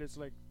yoga, right? It's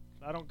like,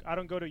 I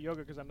don't go to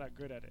yoga because I'm not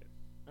good at it.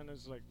 And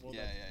it's like, well,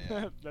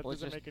 that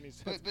doesn't make any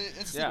sense. But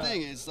it's the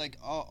thing. It's like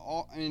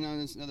all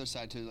there's another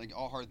side to it. Like,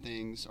 all hard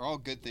things or all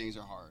good things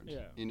are hard.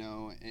 Yeah.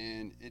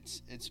 And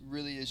it's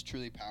really is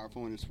truly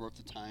powerful, and it's worth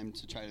the time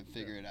to try to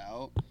figure it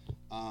out.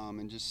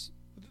 And just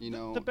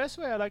the best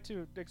way I like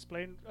to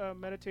explain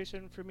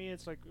meditation for me,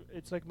 it's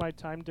like my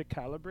time to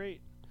calibrate.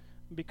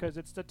 Because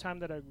it's the time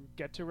that I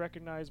get to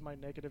recognize my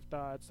negative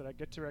thoughts, that I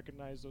get to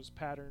recognize those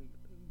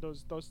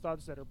those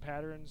thoughts that are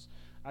patterns.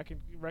 I can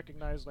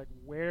recognize like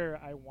where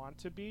I want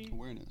to be.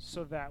 Awareness.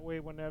 So that way,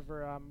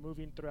 whenever I'm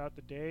moving throughout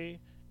the day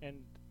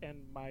and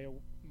my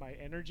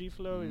energy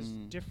flow is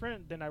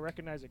different, then I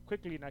recognize it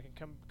quickly and I can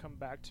come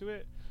back to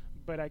it.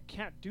 But I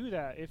can't do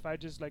that if I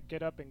just like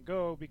get up and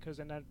go, because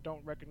then I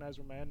don't recognize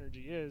where my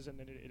energy is, and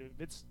then if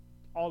it's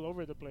all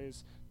over the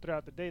place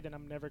throughout the day, then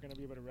I'm never going to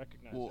be able to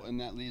recognize it. And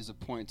that leaves a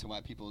point to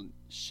why people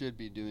should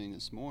be doing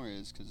this more,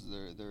 is because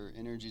their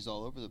energy's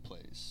all over the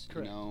place.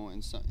 Correct.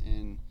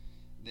 And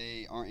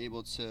they aren't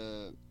able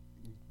to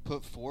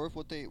put forth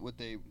what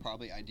they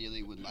probably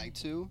ideally would like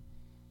to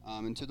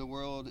into the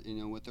world,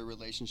 with their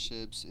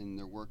relationships and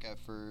their work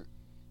effort,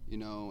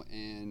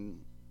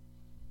 and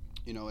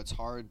you know, it's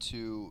hard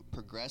to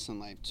progress in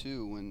life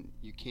too when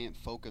you can't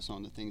focus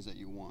on the things that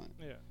you want.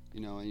 Yeah.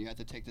 You know, and you have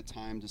to take the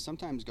time to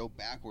sometimes go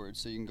backwards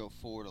so you can go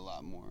forward a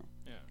lot more.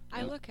 Yeah.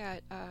 I look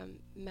at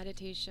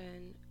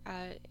meditation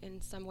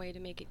in some way to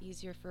make it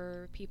easier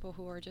for people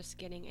who are just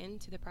getting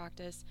into the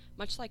practice,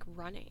 much like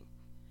running.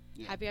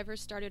 Yeah. Have you ever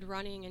started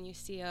running and you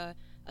see a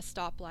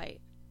stoplight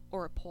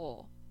or a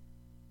pole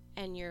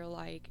and you're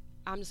like,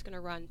 I'm just going to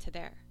run to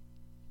there.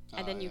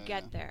 And then you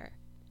get there.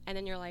 And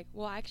then you're like,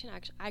 well, I can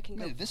go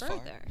Made it this further.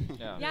 far.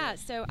 Yeah. Yeah,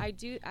 so I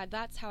do.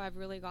 That's how I've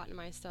really gotten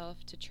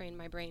myself to train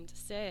my brain to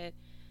sit.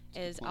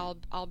 Is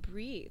I'll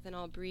breathe, and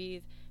I'll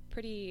breathe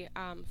pretty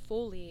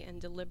fully and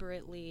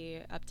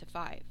deliberately up to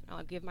 5.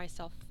 I'll give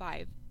myself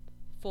 5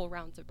 full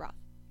rounds of breath,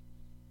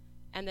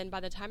 and then by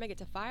the time I get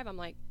to 5, I'm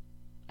like,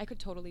 I could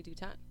totally do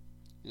 10.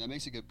 Yeah, that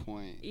makes a good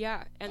point.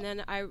 Yeah, and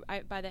then I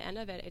by the end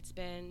of it, it's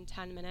been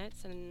 10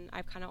 minutes, and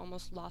I've kind of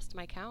almost lost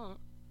my count.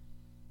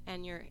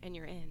 And you're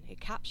in.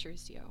 It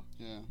captures you.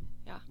 Yeah.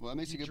 Yeah. Well, that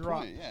makes You a good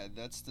drop. point. Yeah,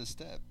 that's the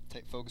step.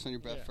 Focus on your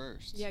breath Yeah.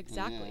 first. Yeah, And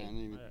exactly. I didn't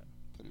even Yeah.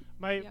 put it.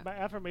 My Yeah.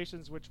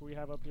 affirmations, which we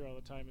have up here all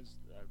the time, is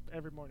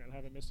every morning I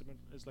haven't missed them.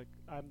 Is like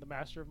I'm the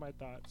master of my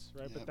thoughts,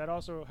 right? Yep. But that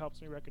also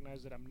helps me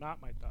recognize that I'm not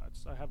my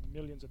thoughts. I have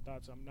millions of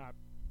thoughts. I'm not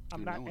You're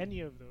no one. any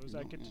of those. You're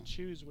I no- get to yeah.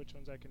 choose which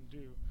ones I can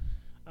do.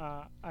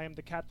 I am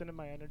the captain of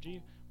my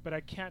energy, but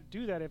I can't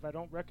do that if I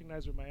don't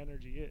recognize where my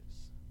energy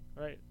is,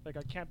 right? Like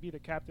I can't be the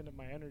captain of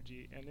my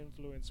energy and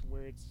influence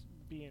where it's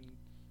being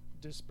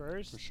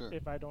dispersed For sure.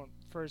 if I don't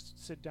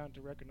first sit down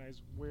to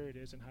recognize where it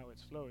is and how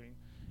it's flowing,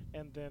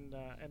 and then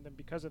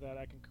because of that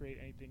I can create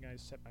anything I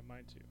set my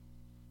mind to,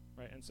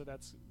 right? And so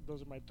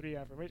those are my 3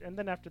 affirmations, and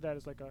then after that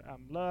is like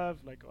I'm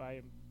loved, like I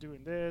am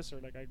doing this, or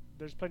like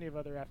there's plenty of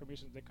other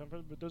affirmations that come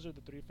from, but those are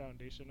the 3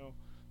 foundational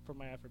for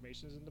my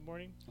affirmations in the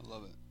morning. I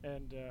love it.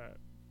 And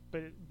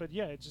but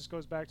yeah, it just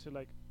goes back to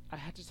like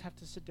just have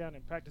to sit down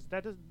and practice.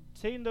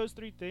 Saying those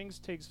 3 things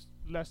takes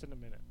less than a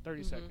minute,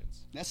 30 Mhm.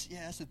 seconds.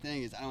 That's the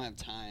thing is I don't have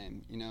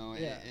time. You know,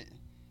 Yeah.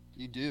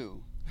 you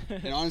do.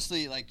 And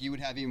honestly, like you would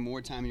have even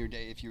more time in your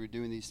day if you were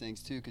doing these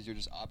things too, because you're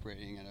just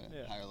operating at a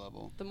Yeah. higher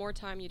level. The more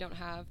time you don't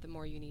have, the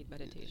more you need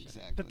meditation.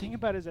 Exactly. The thing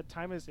about it is that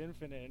time is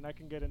infinite, and I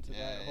can get into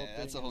Yeah, that whole thing.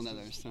 that's a whole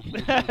It's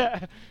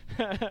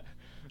nother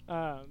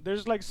just-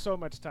 there's like so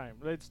much time.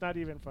 It's not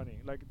even funny.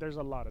 Like there's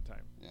a lot of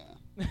time. Yeah.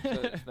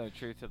 So there's no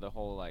truth to the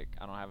whole like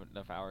I don't have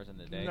enough hours in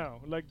the day. No,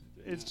 like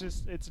it's Yeah.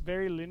 just it's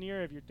very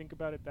linear if you think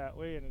about it that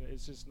way, and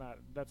it's just not.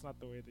 That's not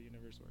the way the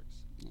universe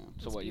works. Yeah. So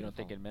That's what you don't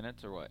think beautiful. in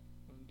minutes or what?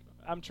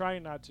 I'm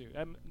trying not to.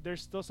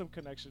 There's still some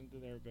connection to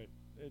there, but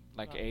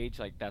Like age,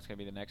 like that's gonna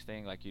be the next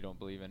thing. Like you don't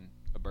believe in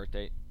a birth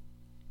date.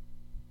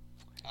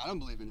 I don't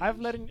believe in.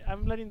 I'm age.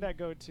 letting that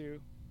go too.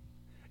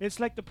 It's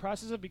like the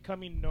process of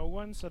becoming no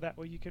one, so that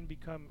way you can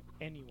become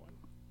anyone.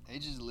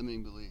 Age is a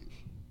limiting belief.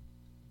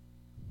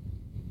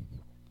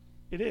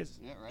 It is.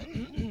 Yeah.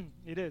 Right.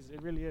 It is.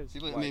 It really is.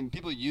 People, I Why? mean,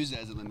 people use it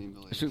as a limiting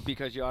belief. So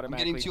because you I'm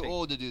automatically getting too think-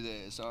 old to do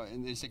this,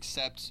 and just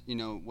accept,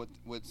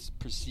 what's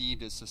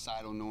perceived as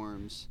societal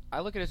norms. I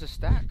look at it as a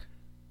stack.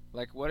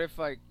 Like, what if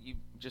like you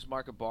just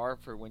mark a bar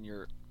for when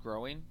you're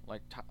growing,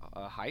 like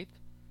height,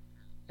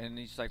 and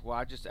it's like, well,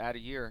 I just add a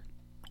year,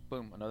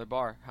 boom, another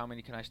bar. How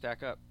many can I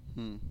stack up?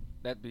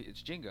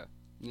 It's Jenga.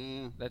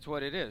 Yeah. That's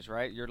what it is,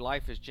 right? Your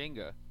life is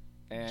Jenga,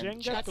 and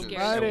Jenga Chapters. scary.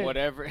 got and it.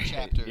 whatever,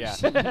 Chapters.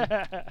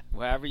 yeah,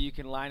 however you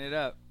can line it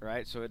up,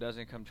 right? So it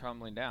doesn't come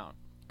tumbling down.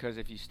 Because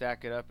if you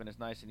stack it up and it's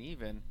nice and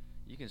even,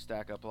 you can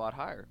stack up a lot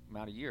higher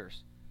amount of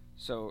years.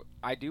 So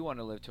I do want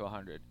to live to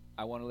 100.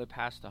 I want to live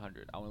past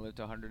 100. I want to live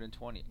to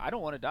 120. I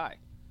don't want to die.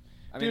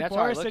 I mean, Dude, that's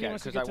how I Boris look said at he it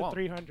wants to because I get to won't.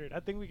 300. I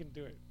think we can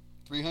do it.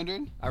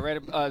 300. I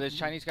read this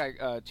Chinese guy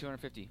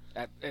 250.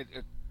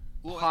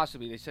 Well,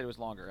 Possibly they said it was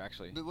longer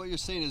actually. But what you're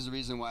saying is the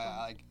reason why I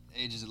like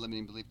age is a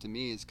limiting belief to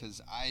me is because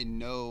I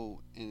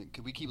know, and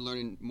 'cause we keep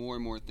learning more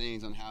and more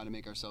things on how to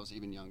make ourselves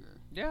even younger,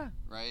 Yeah.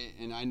 right?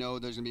 And I know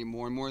there's gonna be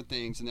more and more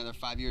things. Another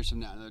 5 years from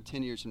now, another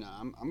 10 years from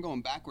now, I'm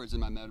going backwards in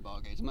my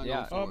metabolic age. I'm not Yeah.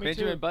 going forward. me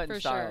Benjamin too. Button For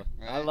style.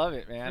 sure. I Right? love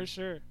it, man. For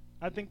sure.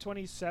 I think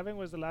 27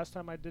 was the last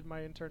time I did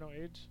my internal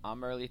age.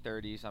 I'm early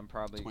 30s. I'm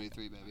probably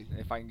 23, baby.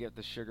 if I can get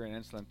the sugar and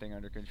insulin thing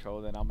under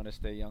control, then I'm going to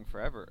stay young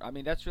forever. I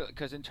mean, that's really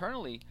because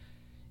internally,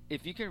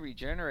 if you can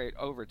regenerate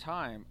over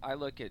time, I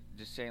look at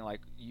just saying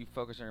like you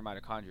focus on your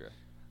mitochondria.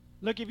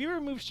 Look, if you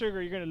remove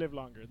sugar, you're gonna live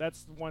longer.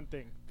 That's one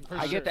thing. For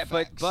I sure. get that,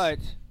 Facts. but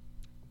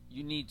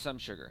you need some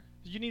sugar.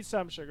 You need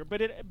some sugar, but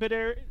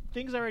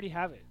things already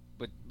have it.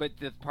 But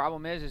the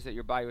problem is that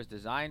your body was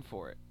designed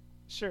for it.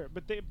 Sure,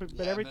 but Yeah,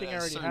 everything at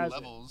already certain has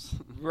levels.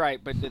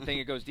 Right, but the thing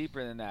it goes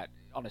deeper than that.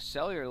 On a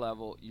cellular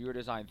level, you were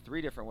designed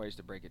 3 different ways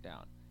to break it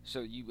down.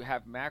 So you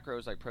have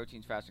macros like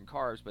proteins, fats, and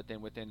carbs, but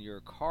then within your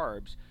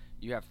carbs,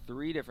 you have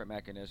 3 different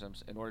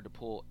mechanisms in order to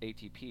pull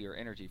ATP or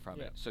energy from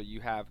Yeah. it. So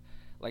you have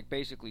like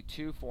basically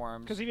 2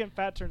 forms. Because even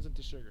fat turns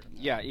into sugar.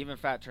 Yeah, even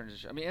fat turns to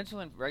sugar. I mean,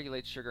 insulin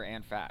regulates sugar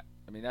and fat.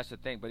 I mean, that's the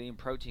thing. But even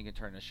protein can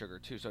turn to sugar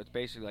too. So it's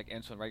basically like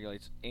insulin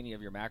regulates any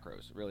of your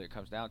macros. Really, it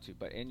comes down to.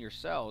 But in your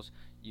cells,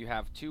 you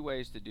have 2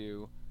 ways to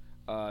do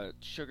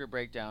sugar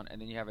breakdown, and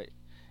then you have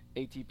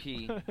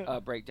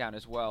ATP breakdown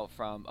as well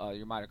from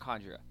your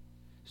mitochondria.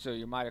 So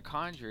your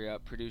mitochondria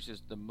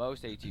produces the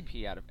most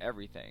ATP out of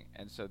everything,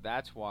 and so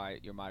that's why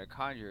your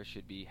mitochondria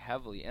should be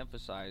heavily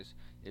emphasized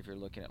if you're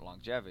looking at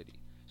longevity.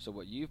 So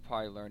what you've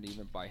probably learned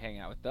even by hanging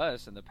out with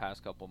us in the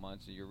past couple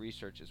months and your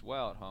research as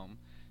well at home,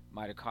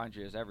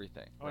 mitochondria is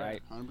everything,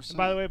 right? 100%. And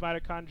by the way,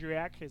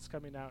 Mitochondriac is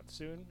coming out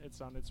soon. It's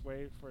on its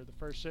way for the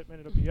first shipment.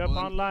 It'll be up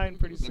online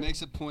pretty soon. It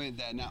makes a point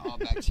that not all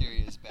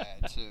bacteria is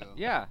bad, too.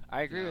 Yeah,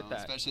 I agree with that.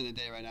 Especially in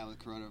the day right now with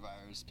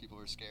coronavirus, people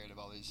are scared of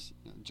all these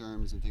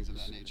germs and things of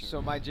that nature.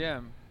 So my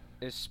gym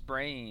is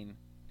spraying,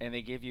 and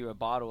they give you a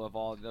bottle of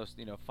all those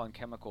fun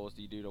chemicals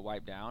that you do to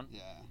wipe down.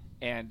 Yeah.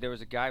 And there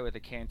was a guy with a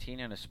canteen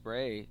and a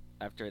spray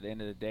after the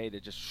end of the day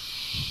that just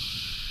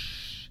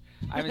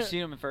I haven't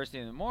seen him the first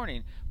thing in the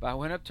morning, but I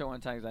went up to him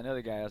one time because I know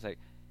the guy. I was like,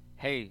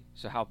 hey,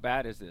 so how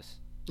bad is this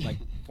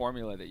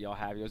formula that y'all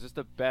have? He goes, it's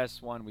the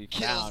best one we've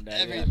found.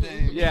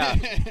 Everything. Yeah.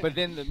 But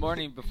then the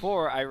morning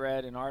before, I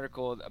read an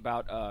article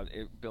about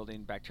it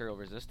building bacterial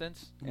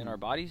resistance in our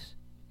bodies.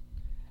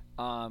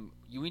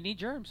 We need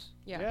germs.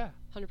 Yeah.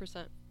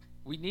 100%.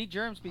 We need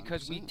germs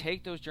because 100%. we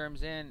take those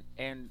germs in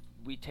and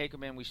we take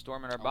them in, we store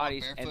them in our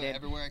bodies, and then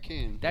everywhere I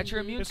can. that's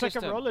your immune It's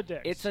system. like a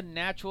Rolodex. It's a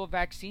natural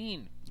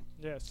vaccine.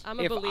 Yes. I'm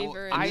a If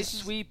believer in I this.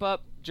 sweep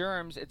up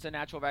germs, it's a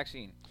natural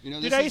vaccine.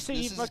 Dude, I used to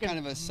eat this is fucking kind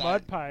of a side.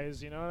 mud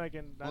pies, and I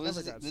Well,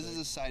 never got this sick. is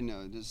a side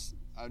note.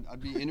 I'd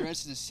be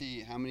interested to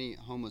see how many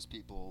homeless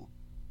people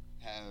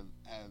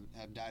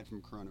have died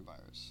from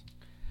coronavirus.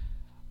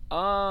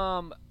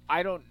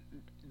 I don't.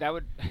 That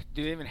would.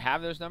 Do they even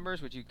have those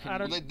numbers? Would you? I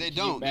don't- Well, they can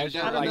you don't. measure,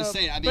 I don't I'm know, just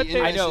saying. I'd be but they-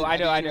 interested. I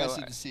know. I'd be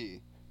interested to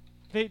see.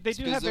 They do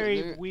because have they're-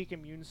 very they're- weak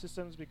immune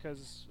systems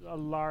because a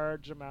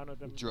large amount of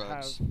them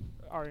Drugs.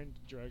 are into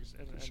drugs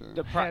and Sure.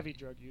 The heavy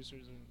drug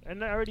users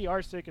and they already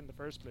are sick in the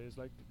first place.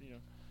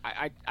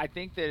 I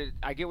think that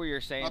I get what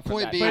you're saying. My from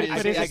point that. being But, is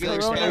but I is get it what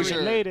you're corona saying.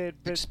 related?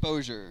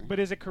 Exposure. But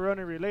is it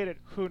corona related?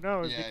 Who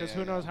knows? Yeah, Because yeah,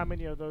 who knows yeah. how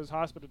many of those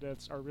hospital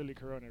deaths are really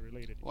corona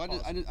related?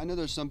 Well, I know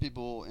there's some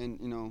people,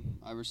 and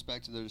I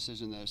respect their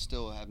decision that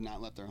still have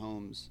not left their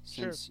homes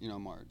since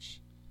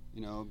March.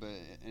 But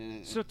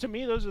So to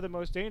me, those are the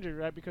most dangerous,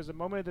 right? Because the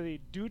moment that they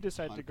do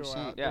decide to go 100%.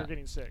 out, Yeah. they're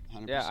getting sick.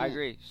 100%. Yeah, I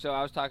agree. So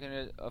I was talking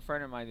to a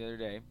friend of mine the other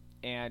day,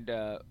 and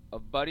a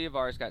buddy of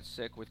ours got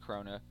sick with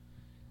corona,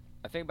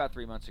 I think about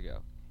 3 months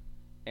ago.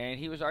 And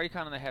he was already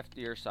kind of on the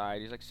heftier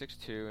side. He's like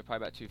 6'2", probably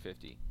about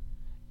 250.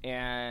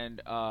 And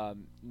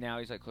now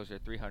he's like closer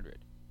to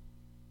 300,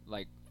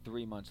 like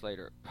 3 months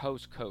later,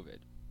 post-COVID.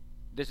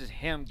 This is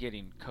him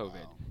getting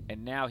COVID. Wow.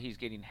 And now he's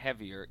getting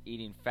heavier,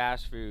 eating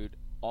fast food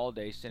all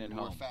day, sitting The at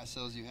more home. fat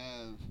cells you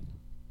have.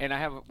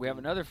 And we have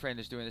another friend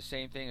that's doing the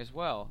same thing as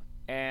well.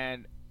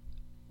 And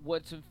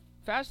what's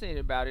fascinating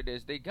about it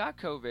is they got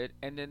COVID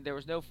and then there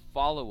was no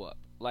follow-up.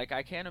 Like,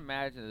 I can't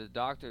imagine the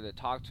doctor that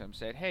talked to him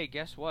said, hey,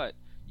 guess what?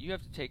 You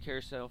have to take care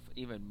of yourself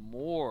even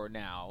more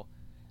now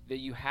that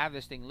you have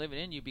this thing living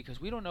in you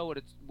because we don't know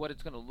what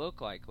it's going to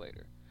look like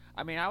later.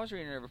 I mean, I was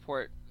reading a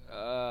report,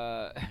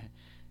 the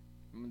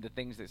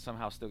things that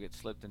somehow still get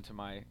slipped into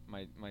my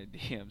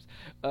DMs.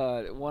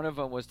 One of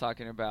them was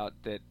talking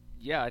about that,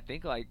 yeah, I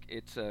think like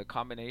it's a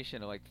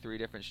combination of like 3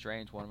 different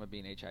strains, one of them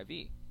being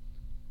HIV.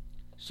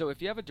 So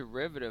if you have a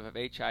derivative of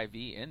HIV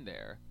in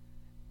there,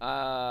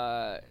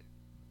 that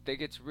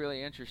gets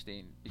really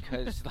interesting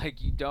because like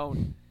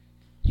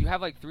you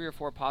have like 3 or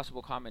 4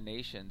 possible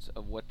combinations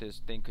of what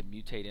this thing could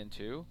mutate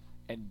into,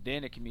 and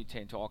then it can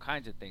mutate into all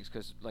kinds of things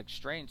because like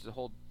strains, the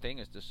whole thing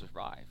is to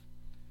survive,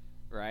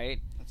 right?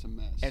 That's a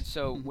mess. And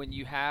so when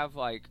you have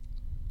like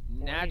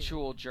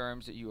natural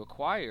germs that you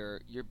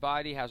acquire, your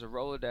body has a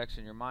Rolodex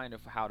in your mind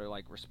of how to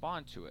like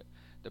respond to it.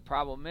 The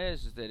problem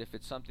is that if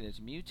it's something that's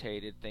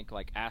mutated, think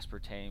like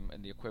aspartame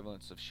and the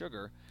equivalents of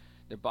sugar,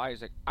 their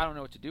body's like, I don't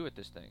know what to do with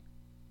this thing.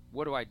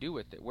 What do I do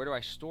with it? Where do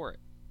I store it?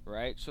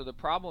 Right? So the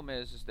problem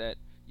is that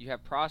you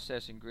have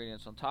processed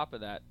ingredients on top of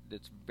that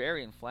that's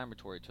very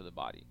inflammatory to the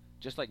body.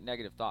 Just like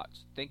negative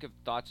thoughts. Think of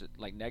thoughts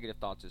like negative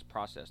thoughts as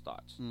processed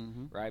thoughts,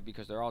 right?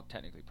 Because they're all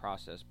technically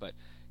processed, but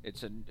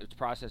it's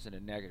processed in a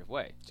negative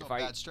way. It's all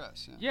bad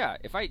stress. Yeah,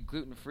 if I eat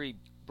gluten-free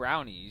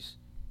brownies,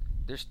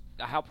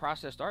 how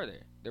processed are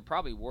they? They're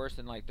probably worse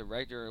than like the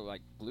regular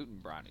like gluten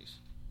brownies,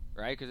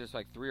 right? Because it's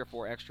like 3 or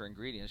 4 extra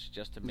ingredients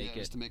just to make it.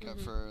 Just to make up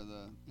for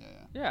the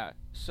Yeah.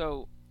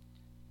 So,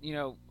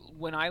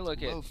 when I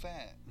look low at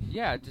fat.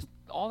 yeah, just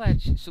all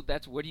that. So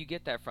that's where do you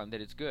get that from?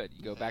 That it's good.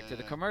 You go back to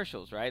the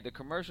commercials, right? The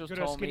commercials Good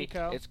old told me Skinny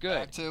Cow. it's good.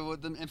 Back to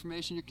what the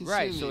information you're consuming.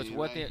 Right. So it's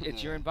what right?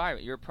 it's your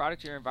environment. You're a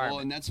product of your environment.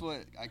 Well, and that's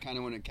what I kind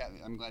of want to.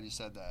 I'm glad you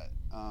said that.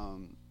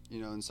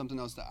 And something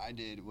else that I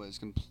did was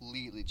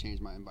completely change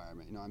my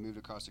environment. I moved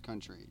across the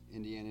country,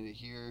 Indiana to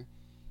here.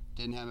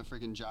 Didn't have a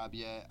freaking job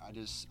yet.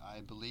 I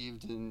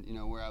believed in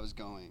where I was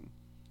going.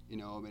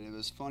 But it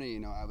was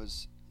funny. I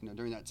was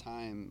during that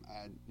time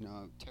I had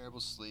terrible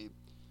sleep.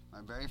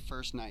 My very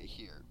first night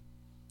here,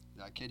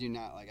 I kid you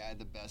not, like I had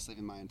the best sleep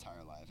in my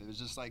entire life. It was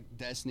just like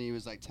destiny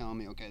was like telling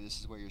me, okay, this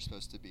is where you're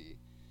supposed to be.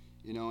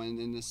 And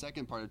then the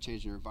second part of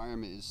changing your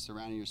environment is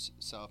surrounding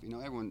yourself.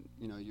 Everyone,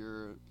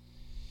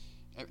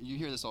 you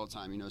hear this all the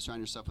time,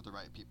 surround yourself with the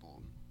right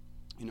people,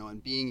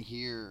 and being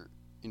here,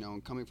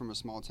 and coming from a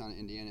small town in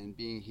Indiana and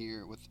being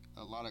here with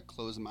a lot of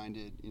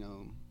closed-minded,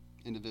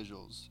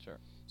 individuals. Sure.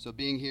 So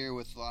being here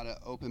with a lot of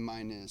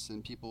open-mindedness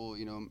and people,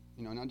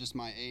 not just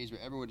my age, but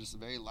everyone just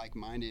very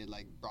like-minded,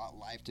 like brought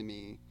life to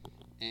me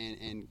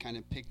and kind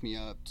of picked me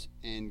up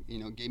and,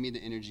 gave me the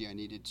energy I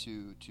needed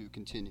to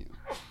continue,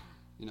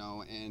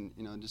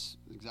 and, just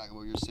exactly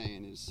what you're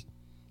saying is,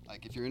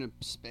 like, if you're in a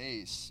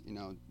space,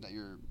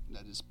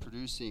 that is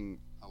producing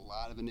a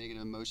lot of the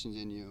negative emotions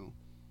in you,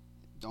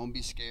 don't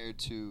be scared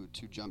to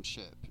jump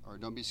ship, or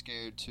don't be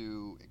scared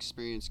to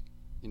experience,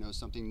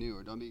 something new,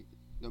 or don't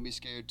be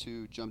scared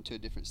to jump to a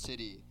different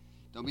city.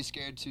 Don't be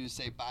scared to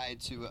say bye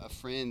to a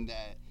friend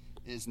that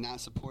is not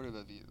supportive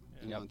of you.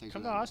 And things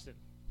Come like to that. Austin.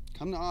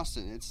 Come to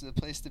Austin. It's the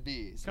place to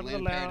be. It's Come the to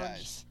the land lounge.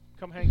 paradise.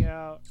 Come hang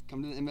out.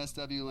 Come to the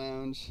MSW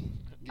lounge.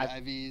 Get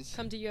IVs.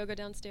 Come to yoga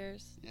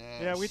downstairs. Yes.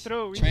 Yeah, we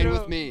throw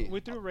with me. We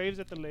threw raves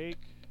at the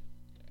lake.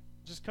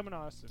 Just come in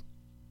Austin.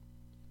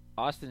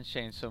 Austin's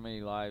changed so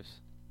many lives.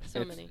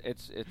 So many.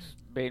 It's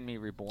made me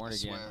reborn I again.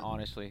 swear.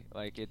 Honestly,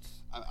 like it's.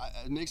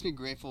 It makes me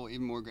grateful,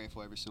 even more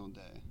grateful every single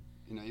day.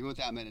 Even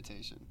without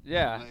meditation.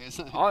 Yeah. Like, it's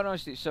like, All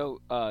honesty,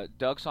 so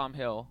Doug Som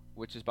Hill,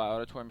 which is by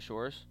Auditorium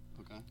Shores,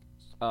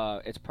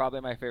 okay. it's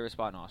probably my favorite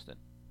spot in Austin.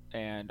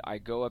 And I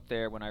go up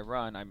there when I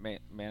run. I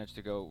manage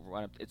to go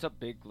run up. It's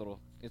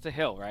it's a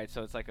hill, right?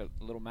 So it's like a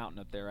little mountain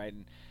up there, right?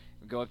 And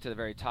we go up to the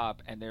very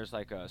top, and there's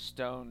like a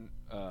stone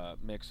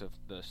mix of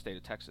the state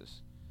of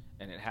Texas.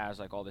 And it has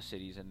like all the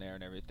cities in there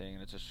and everything,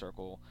 and it's a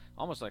circle,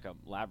 almost like a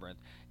labyrinth.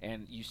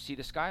 And you see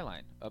the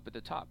skyline up at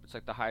the top. It's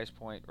like the highest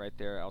point right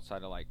there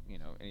outside of like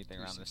anything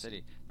around the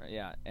city, right?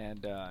 Yeah,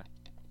 and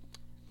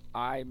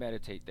I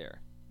meditate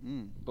there.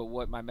 But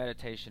what my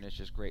meditation is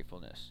just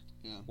gratefulness.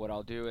 Yeah. What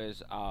I'll do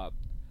is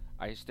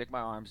I stick my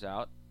arms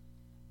out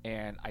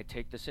and I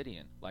take the city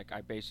in. Like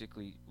I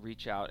basically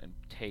reach out and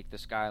take the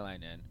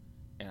skyline in,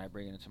 and I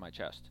bring it into my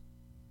chest.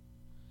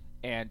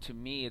 And to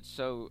me, it's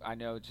so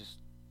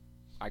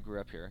I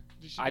grew up here.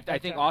 I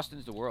think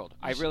Austin's the world.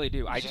 I really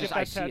do. I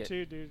see it.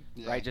 Dude.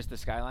 Yeah. Right, just the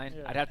skyline.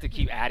 Yeah. I'd have to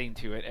keep adding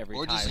to it every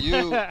Or time.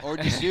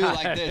 just you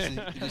like this.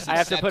 Just I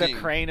have to put a accepting.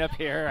 crane up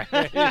here.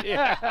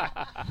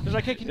 Yeah. It's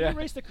like, hey, can you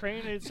erase the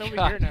crane? It's over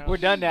here now. We're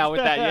done now with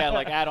that. Yeah,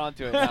 like add on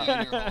to it On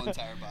now. your whole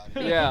entire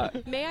body. Yeah.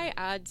 May I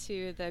add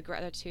to the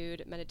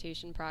gratitude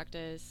meditation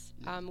practice?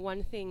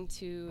 One thing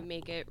to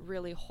make it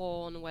really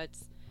whole and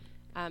what's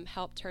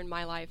helped turn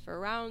my life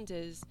around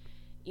is,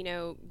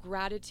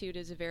 gratitude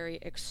is a very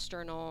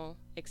external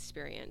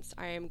experience.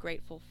 I am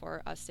grateful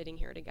for us sitting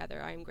here together.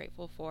 I am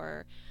grateful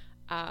for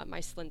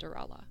my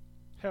Slenderella.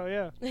 Hell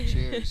yeah.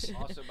 Cheers.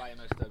 Also by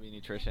MSW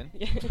Nutrition.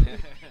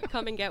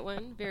 Come and get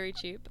one. Very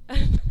cheap.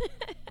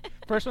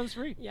 First one's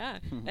free. Yeah,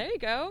 there you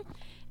go.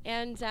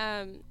 And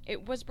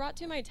it was brought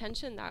to my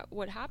attention that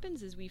what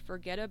happens is we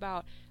forget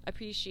about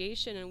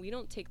appreciation and we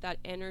don't take that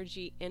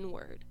energy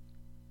inward.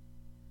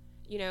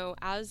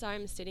 As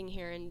I'm sitting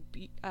here and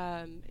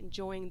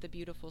enjoying the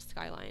beautiful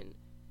skyline,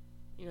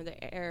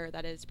 the air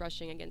that is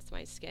brushing against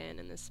my skin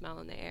and the smell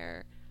in the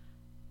air,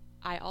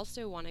 I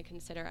also want to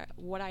consider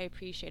what I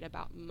appreciate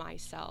about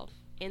myself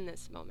in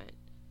this moment.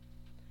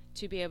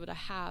 To be able to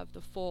have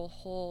the full,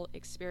 whole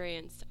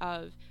experience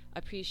of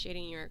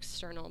appreciating your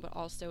external, but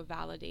also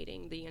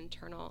validating the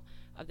internal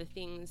of the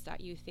things that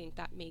you think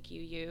that make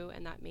you you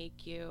and that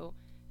make you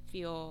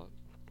feel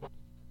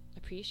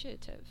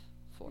appreciative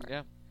for.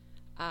 Yeah.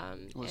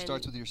 Well, it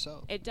starts with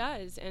yourself. It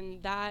does,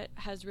 and that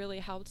has really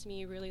helped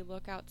me really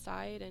look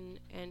outside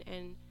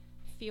and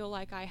feel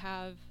like I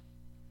have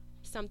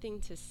something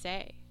to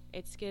say.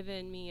 It's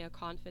given me a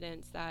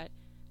confidence that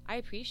I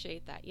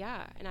appreciate that,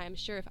 yeah, and I'm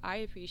sure if I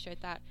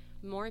appreciate that,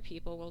 more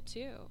people will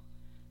too.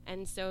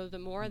 And so the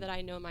more that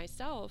I know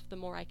myself, the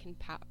more I can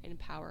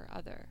empower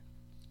other.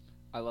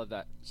 I love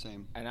that.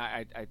 Same. And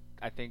I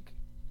think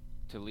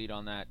to lead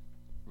on that,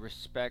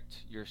 respect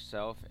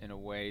yourself in a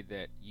way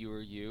that you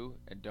are you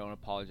and don't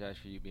apologize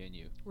for you being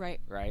you. Right.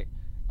 Right?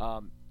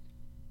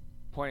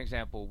 Point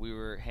example, we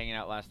were hanging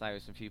out last night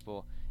with some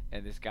people,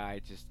 and this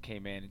guy just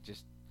came in and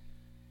just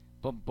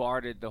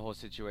bombarded the whole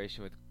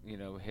situation with,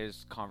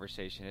 his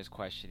conversation, his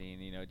questioning,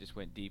 just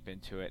went deep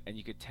into it. And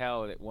you could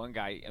tell that one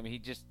guy, he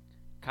just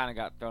kind of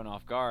got thrown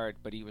off guard,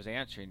 but he was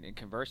answering and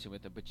conversing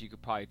with him. But you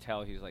could probably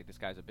tell he was like, this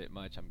guy's a bit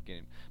much.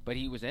 But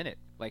he was in it.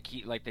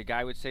 Like the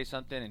guy would say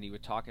something and he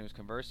would talk and was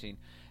conversing.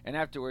 And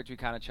afterwards we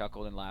kind of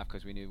chuckled and laughed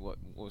because we knew what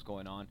was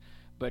going on.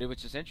 But it was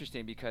just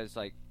interesting because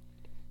like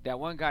that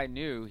one guy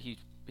knew he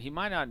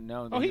might not have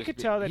known. Oh, he could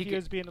tell that he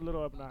was being a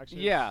little obnoxious.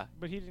 Yeah.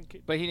 But he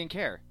didn't. But he didn't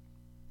care.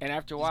 And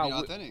after a He's while,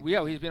 being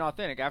authentic. he's been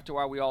authentic. After a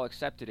while, we all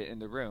accepted it in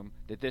the room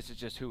that this is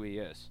just who he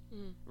is,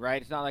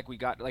 right? It's not like we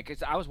got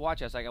I was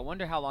watching. I was like, I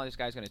wonder how long this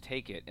guy's going to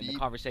take it in the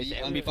conversation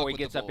and before he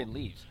gets up and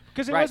leaves.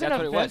 Because it right, wasn't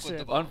that's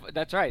offensive. What it was.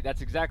 That's right.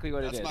 That's exactly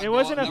what That's it is. my It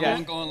wasn't goal. a Number bad-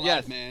 one goal in Yes.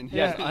 life, man.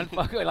 Yes,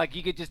 Yeah. like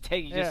you could just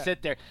take, just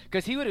sit there,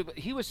 because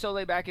he was so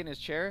laid back in his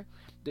chair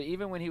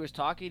even when he was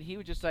talking, he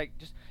was just like,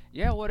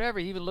 yeah, whatever.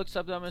 He even looks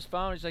up on his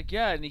phone. He's like,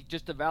 yeah, and he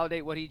just to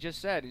validate what he just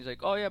said. He's like,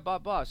 oh yeah, blah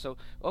blah. So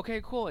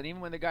okay, cool. And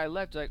even when the guy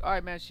left, he's like, all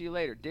right, man, see you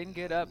later. Didn't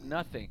get up,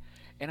 nothing.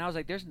 And I was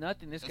like, there's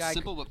nothing this That's guy.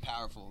 simple but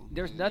powerful.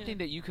 There's nothing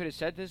that you could have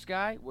said to this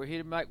guy where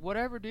he'd be like,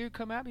 whatever, dude,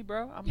 come at me,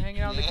 bro. I'm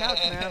hanging out on the couch,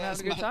 man. I'm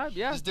having a good time.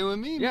 Yeah. Just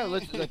doing me, Yeah, man.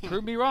 let's like,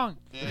 prove me wrong.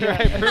 Yeah.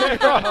 Right, prove me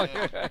wrong.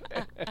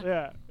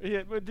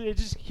 Yeah, but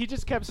he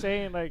just kept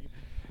saying like,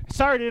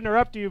 sorry to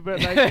interrupt you,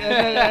 but like,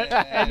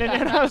 and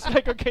then I was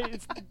like, okay,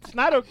 it's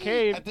not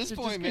okay. At this to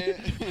point,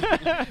 just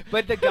man.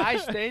 But the guy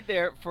stayed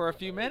there for a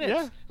few minutes.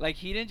 Yeah. Like,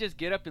 he didn't just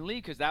get up and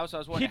leave, because that was what I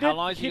was wondering. He How did-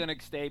 long is he he- going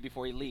to stay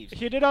before he leaves?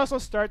 He did also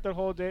start the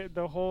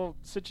whole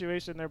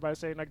situation there by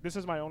saying like, this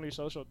is my only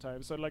social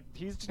time. So like,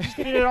 he's just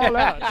getting it all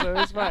out. So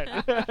it's fine.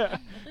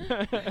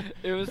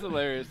 It was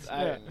hilarious.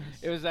 Yeah.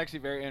 It was actually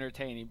very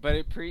entertaining. But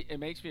it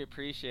makes me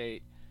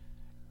appreciate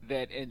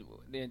that in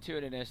the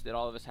intuitiveness that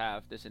all of us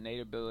have, this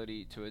innate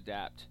ability to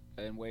adapt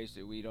in ways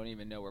that we don't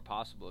even know we're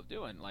possible of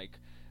doing. Like,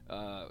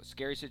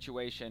 scary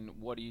situation,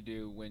 what do you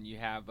do when you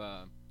have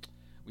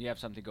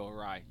something go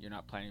awry you're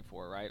not planning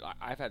for, right?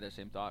 I've had that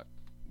same thought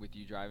with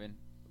you driving.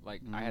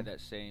 Like, I had that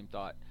same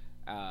thought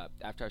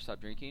after I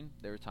stopped drinking.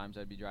 There were times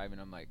I'd be driving,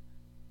 I'm like,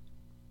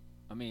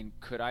 I mean,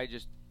 could I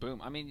just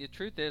boom? I mean, the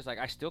truth is, like,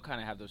 I still kind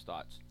of have those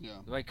thoughts. Yeah.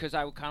 Like, because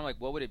I would kind of like,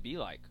 what would it be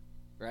like?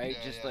 Right?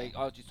 Yeah, just yeah.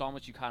 like, just how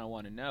much you kind of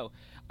want to know.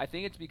 I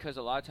think it's because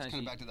a lot of times It's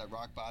kind of back to that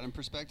rock bottom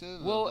perspective.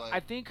 well, of like,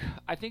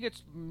 I think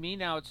it's me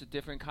now. It's a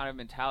different kind of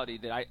mentality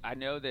that I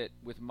know that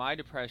with my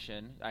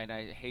depression, and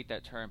I hate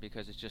that term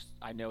because it's just,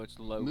 I know it's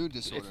low Mood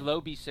disorder. It's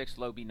low B6,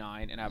 low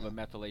B9, and I have a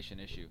Yeah.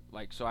 methylation issue.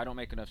 Like, so I don't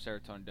make enough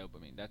serotonin,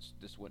 dopamine. That's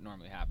just what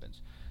normally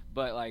happens.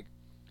 But like,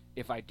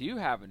 if I do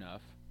have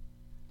enough,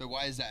 But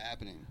why is that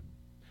happening?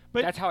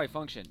 But that's how I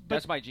function. but-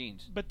 That's my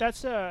genes. But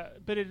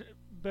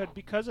but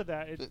because of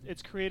that,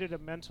 it's created a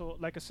mental,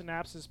 like a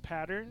synapses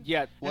pattern.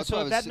 Yeah. And Well, that's so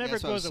what I was that sa- never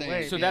that's what I goes was away.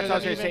 saying. So that's what I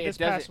was gonna Even say, it this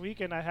past doesn't-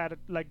 weekend, I had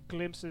like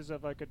glimpses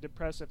of like a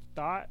depressive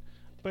thought,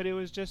 but it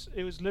was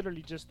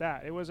literally just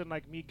that. It wasn't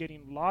like me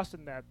getting lost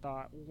in that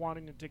thought,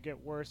 wanting it to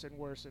get worse and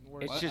worse and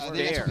worse. It's Well, just I think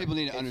that's there. what people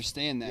need to It's-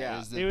 understand. That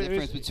yeah. is the It was-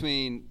 difference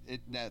between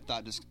that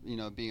thought just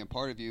being a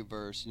part of you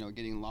versus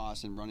getting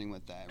lost and running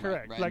with that.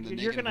 Correct. Right, Like riding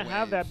the you're gonna negative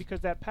have that wave. because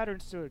that pattern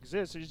still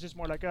exists. It's just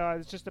more like,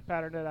 it's just a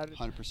pattern that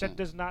 100%.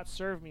 does not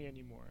serve me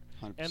anymore.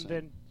 100%. And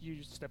then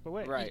you step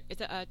away. Right.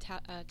 It's a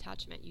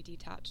attachment. You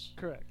detach.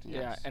 Correct. Yeah.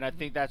 Yeah, Yes. and I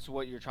think that's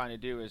what you're trying to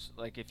do is,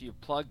 like, if you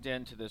plugged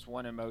into this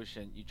one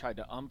emotion, you tried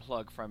to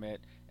unplug from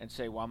it and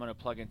say, well, I'm going to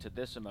plug into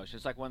this emotion.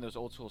 It's like one of those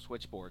old school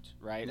switchboards,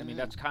 right? I mean,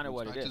 Yeah. that's kind of Goes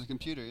what back it to is. the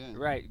computer, yeah.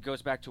 Right. It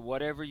goes back to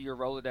whatever your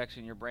Rolodex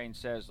in your brain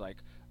says, like,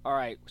 all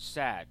right,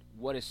 sad.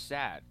 What is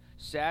sad?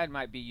 Sad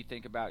might be you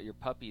think about your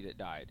puppy that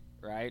died,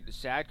 right?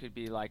 Sad could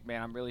be like,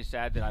 man, I'm really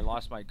sad that I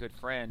lost my good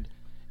friend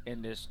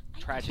in this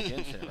tragic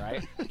incident,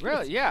 right?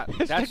 Really? Yeah.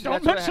 That's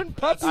Don't what mention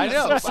puppies. I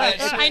know.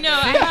 I know.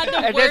 I had the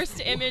And that's-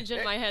 worst image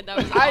in my head. That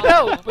was. I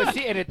awful. know, but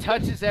see, and it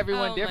touches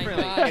everyone Oh my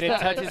differently, gosh, and it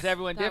that touches was-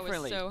 everyone that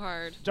differently. was so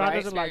hard. John Right?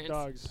 doesn't like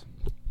Experience. dogs.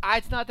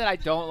 It's not that I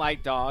don't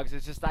like dogs;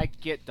 it's just I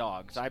get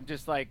dogs. I'm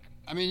just like,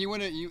 I mean,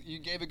 you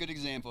gave a good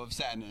example of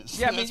sadness.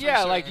 yeah, I mean, That's for yeah,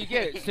 sure. like you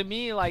get it. To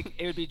me, like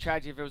it would be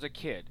tragic if it was a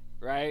kid,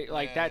 right?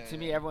 Like Yeah, that yeah, to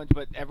me, yeah.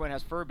 everyone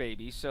has fur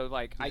babies, so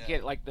like I Yeah. get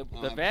it. Like the I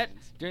have vet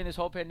kids. during this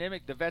whole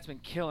pandemic, the vet's been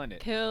killing it.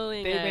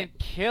 Killing They've it. been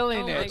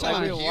killing Oh my it. That's God.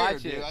 Like why we I'm here,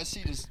 watch dude. it I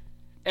see just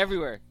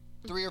everywhere.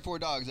 3 or 4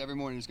 dogs every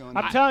morning just going.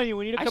 I'm telling you,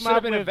 we need to I come should out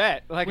have been a with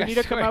vet. Like we I need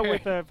to come out swear.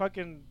 with a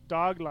fucking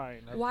dog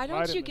line. of Why don't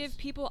you vitamins. give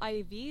people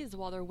IVs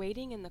while they're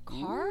waiting in the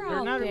car They're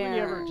out not there? really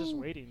ever just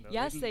waiting though.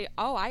 Yes, they.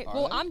 Oh, Are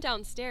well, they? I'm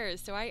downstairs,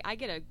 so I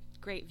get a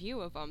great view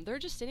of them. They're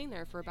just sitting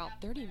there for about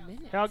 30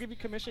 minutes. Hey, I'll give you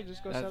commission.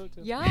 Just go That's- sell it to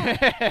them.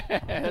 Yeah.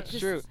 That's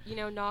Just, true.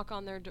 knock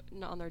on their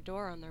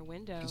door, on their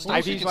window.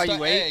 IVs while you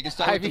wait? You can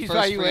start with the IVs first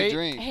while you free wait?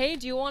 drink. Hey,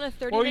 do you want a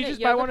 30 Or minute you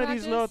just yoga buy one of these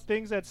practice? little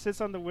things that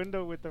sits on the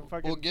window with the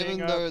fucking Well, give thing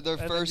them up, their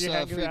and then first, you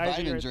hang free the IV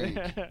vitamin right drink.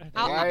 there.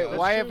 I'll- Why, That's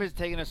why true. have it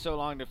taken us so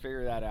long to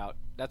figure that out?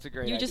 That's a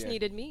great You idea. just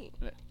needed me.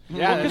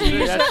 Yeah, that's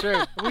true. That's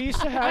true. We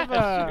used to have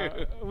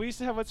That's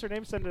true. what's her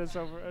name send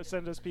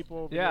us people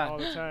over Yeah. here all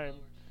the time,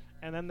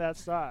 and then that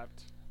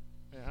stopped.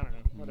 Yeah, I don't know,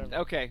 whatever.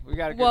 Okay, we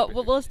got to Well,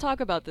 let's talk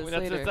about this Well,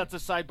 later. that's a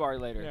sidebar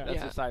later. Yeah. That's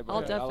Yeah. a sidebar. I'll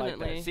later. I like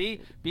definitely- that.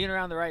 See, being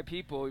around the right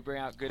people, we bring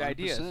out good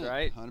ideas, 100%,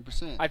 right?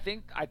 100%. I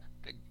think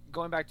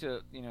going back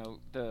to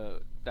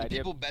the And idea.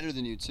 people better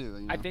than you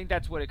too. I think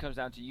that's what it comes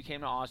down to. You came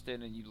to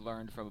Austin and you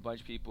learned from a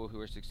bunch of people who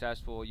are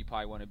successful. You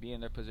probably want to be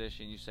in their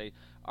position. You say,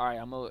 all right,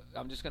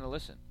 I'm just going to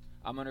listen.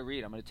 I'm going to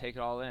read. I'm going to take it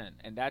all in.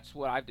 And that's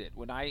what I did.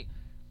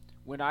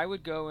 When I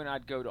would go and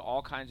I'd go to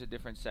all kinds of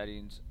different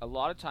settings, a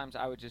lot of times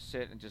I would just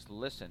sit and just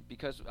listen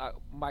because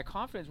my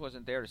confidence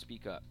wasn't there to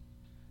speak up.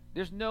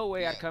 There's no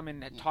way I'd Yeah, come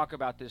and yeah. talk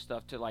about this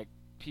stuff to like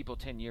people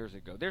 10 years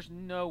ago. There's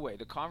no way.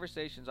 The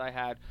conversations I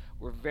had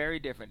were very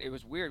different. It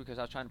was weird because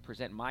I was trying to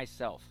present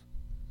myself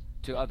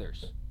to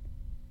others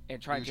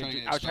and trying You were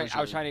to trying to I was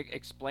exposure. trying to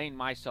explain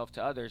myself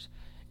to others,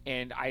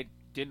 and I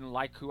didn't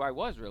like who I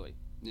was really.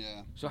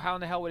 Yeah. So how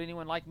in the hell would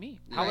anyone like me?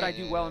 How would I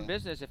do well in Yeah.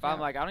 business if Yeah. I'm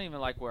like I don't even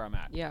like where I'm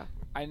at? yeah.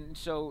 And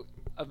so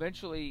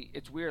eventually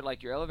it's weird.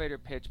 Like your elevator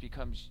pitch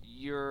becomes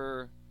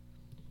your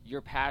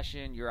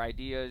passion, your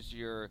ideas,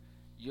 you're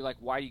like,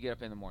 why do you get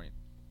up in the morning,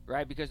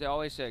 right? Because they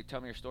always say,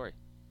 tell me your story.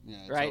 Yeah,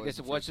 Right? They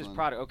said, what's this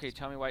product? Okay,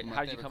 tell me why.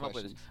 How did you come up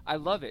with this? I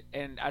love it,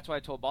 and that's why I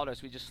told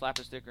Baldos we just slap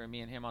a sticker of me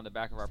and him on the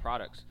back of our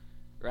products,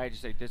 right?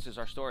 Just say, this is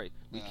our story.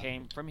 We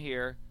came from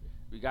here,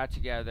 we got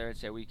together and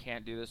said we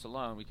can't do this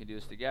alone. We can do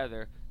this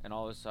together, and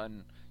all of a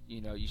sudden,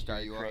 you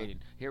started creating.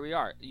 Here we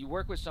are. You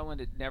work with someone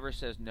that never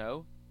says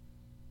no,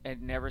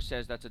 and never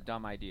says that's a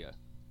dumb idea.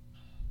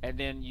 And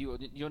then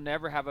you'll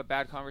never have a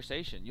bad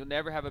conversation. You'll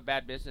never have a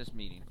bad business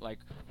meeting. Like,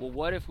 well,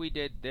 what if we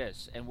did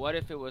this? And what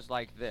if it was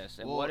like this?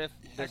 And what if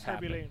this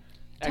happened?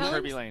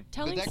 Herbie Lane.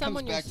 Telling but that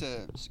someone comes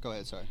back to. Go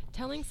ahead. Sorry.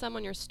 Telling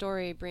someone your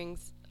story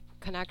brings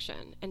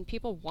connection, and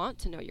people want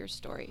to know your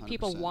story. 100%.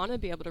 People want to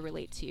be able to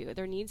relate to you.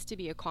 There needs to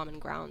be a common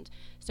ground.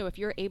 So if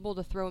you're able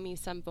to throw me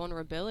some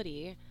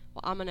vulnerability,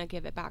 well, I'm gonna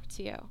give it back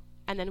to you,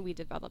 and then we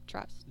develop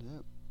trust. Yeah.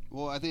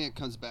 Well, I think it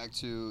comes back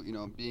to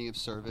being of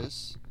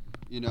service.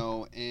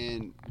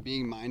 And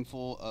being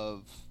mindful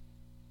of,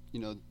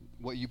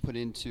 what you put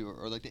into,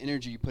 or like the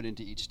energy you put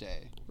into each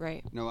day.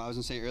 Right. I was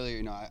gonna say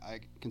earlier, I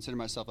consider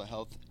myself a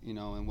health, and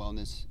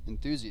wellness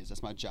enthusiast.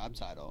 That's my job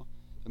title.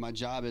 But my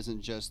job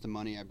isn't just the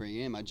money I bring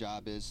in. My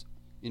job is,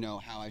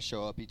 how I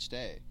show up each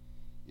day,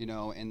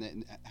 and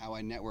then how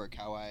I network,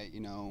 how I,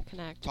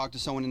 connect, talk to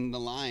someone in the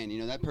line.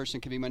 That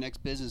person could be my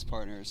next business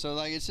partner. So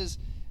like, it's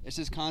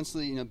just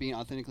constantly, being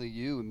authentically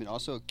you, but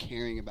also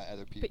caring about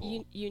other people.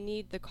 But you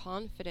need the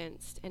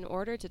confidence in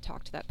order to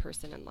talk to that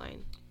person in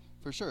line.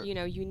 For sure.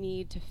 You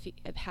need to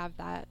have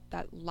that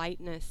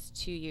lightness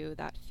to you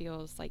that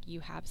feels like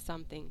you have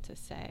something to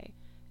say,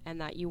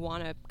 and that you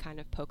want to kind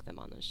of poke them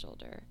on the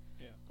shoulder.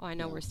 Yeah. Well, I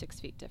know we're 6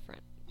 feet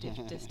different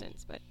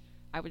distance, but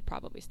I would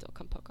probably still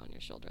come poke on your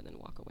shoulder and then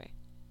walk away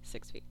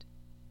 6 feet.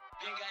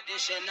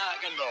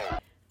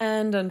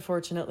 And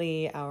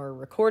unfortunately, our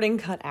recording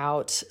cut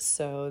out.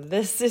 So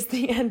this is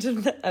the end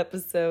of the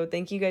episode.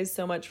 Thank you guys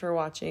so much for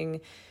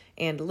watching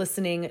and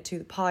listening to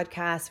the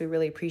podcast. We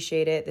really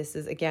appreciate it. This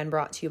is again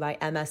brought to you by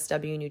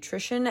MSW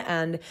Nutrition.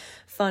 And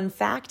fun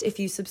fact, if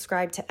you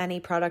subscribe to any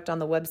product on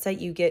the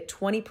website, you get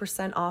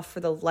 20% off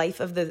for the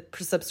life of the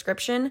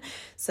subscription.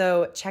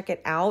 So check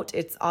it out.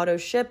 It's auto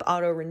ship,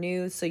 auto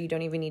renew, so you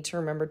don't even need to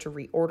remember to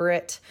reorder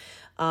it.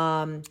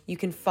 You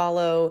can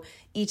follow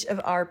each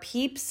of our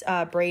peeps.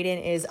 Braden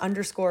is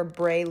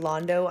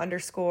 _BrayLondo_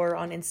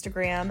 on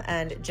Instagram,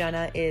 and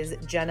Jenna is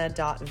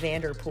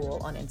Jenna.Vanderpool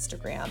on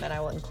Instagram. And I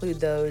will include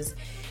those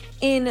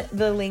in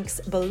the links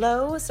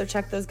below. So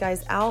check those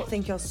guys out.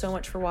 Thank you all so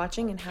much for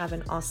watching, and have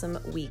an awesome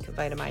week,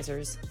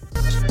 Vitamizers.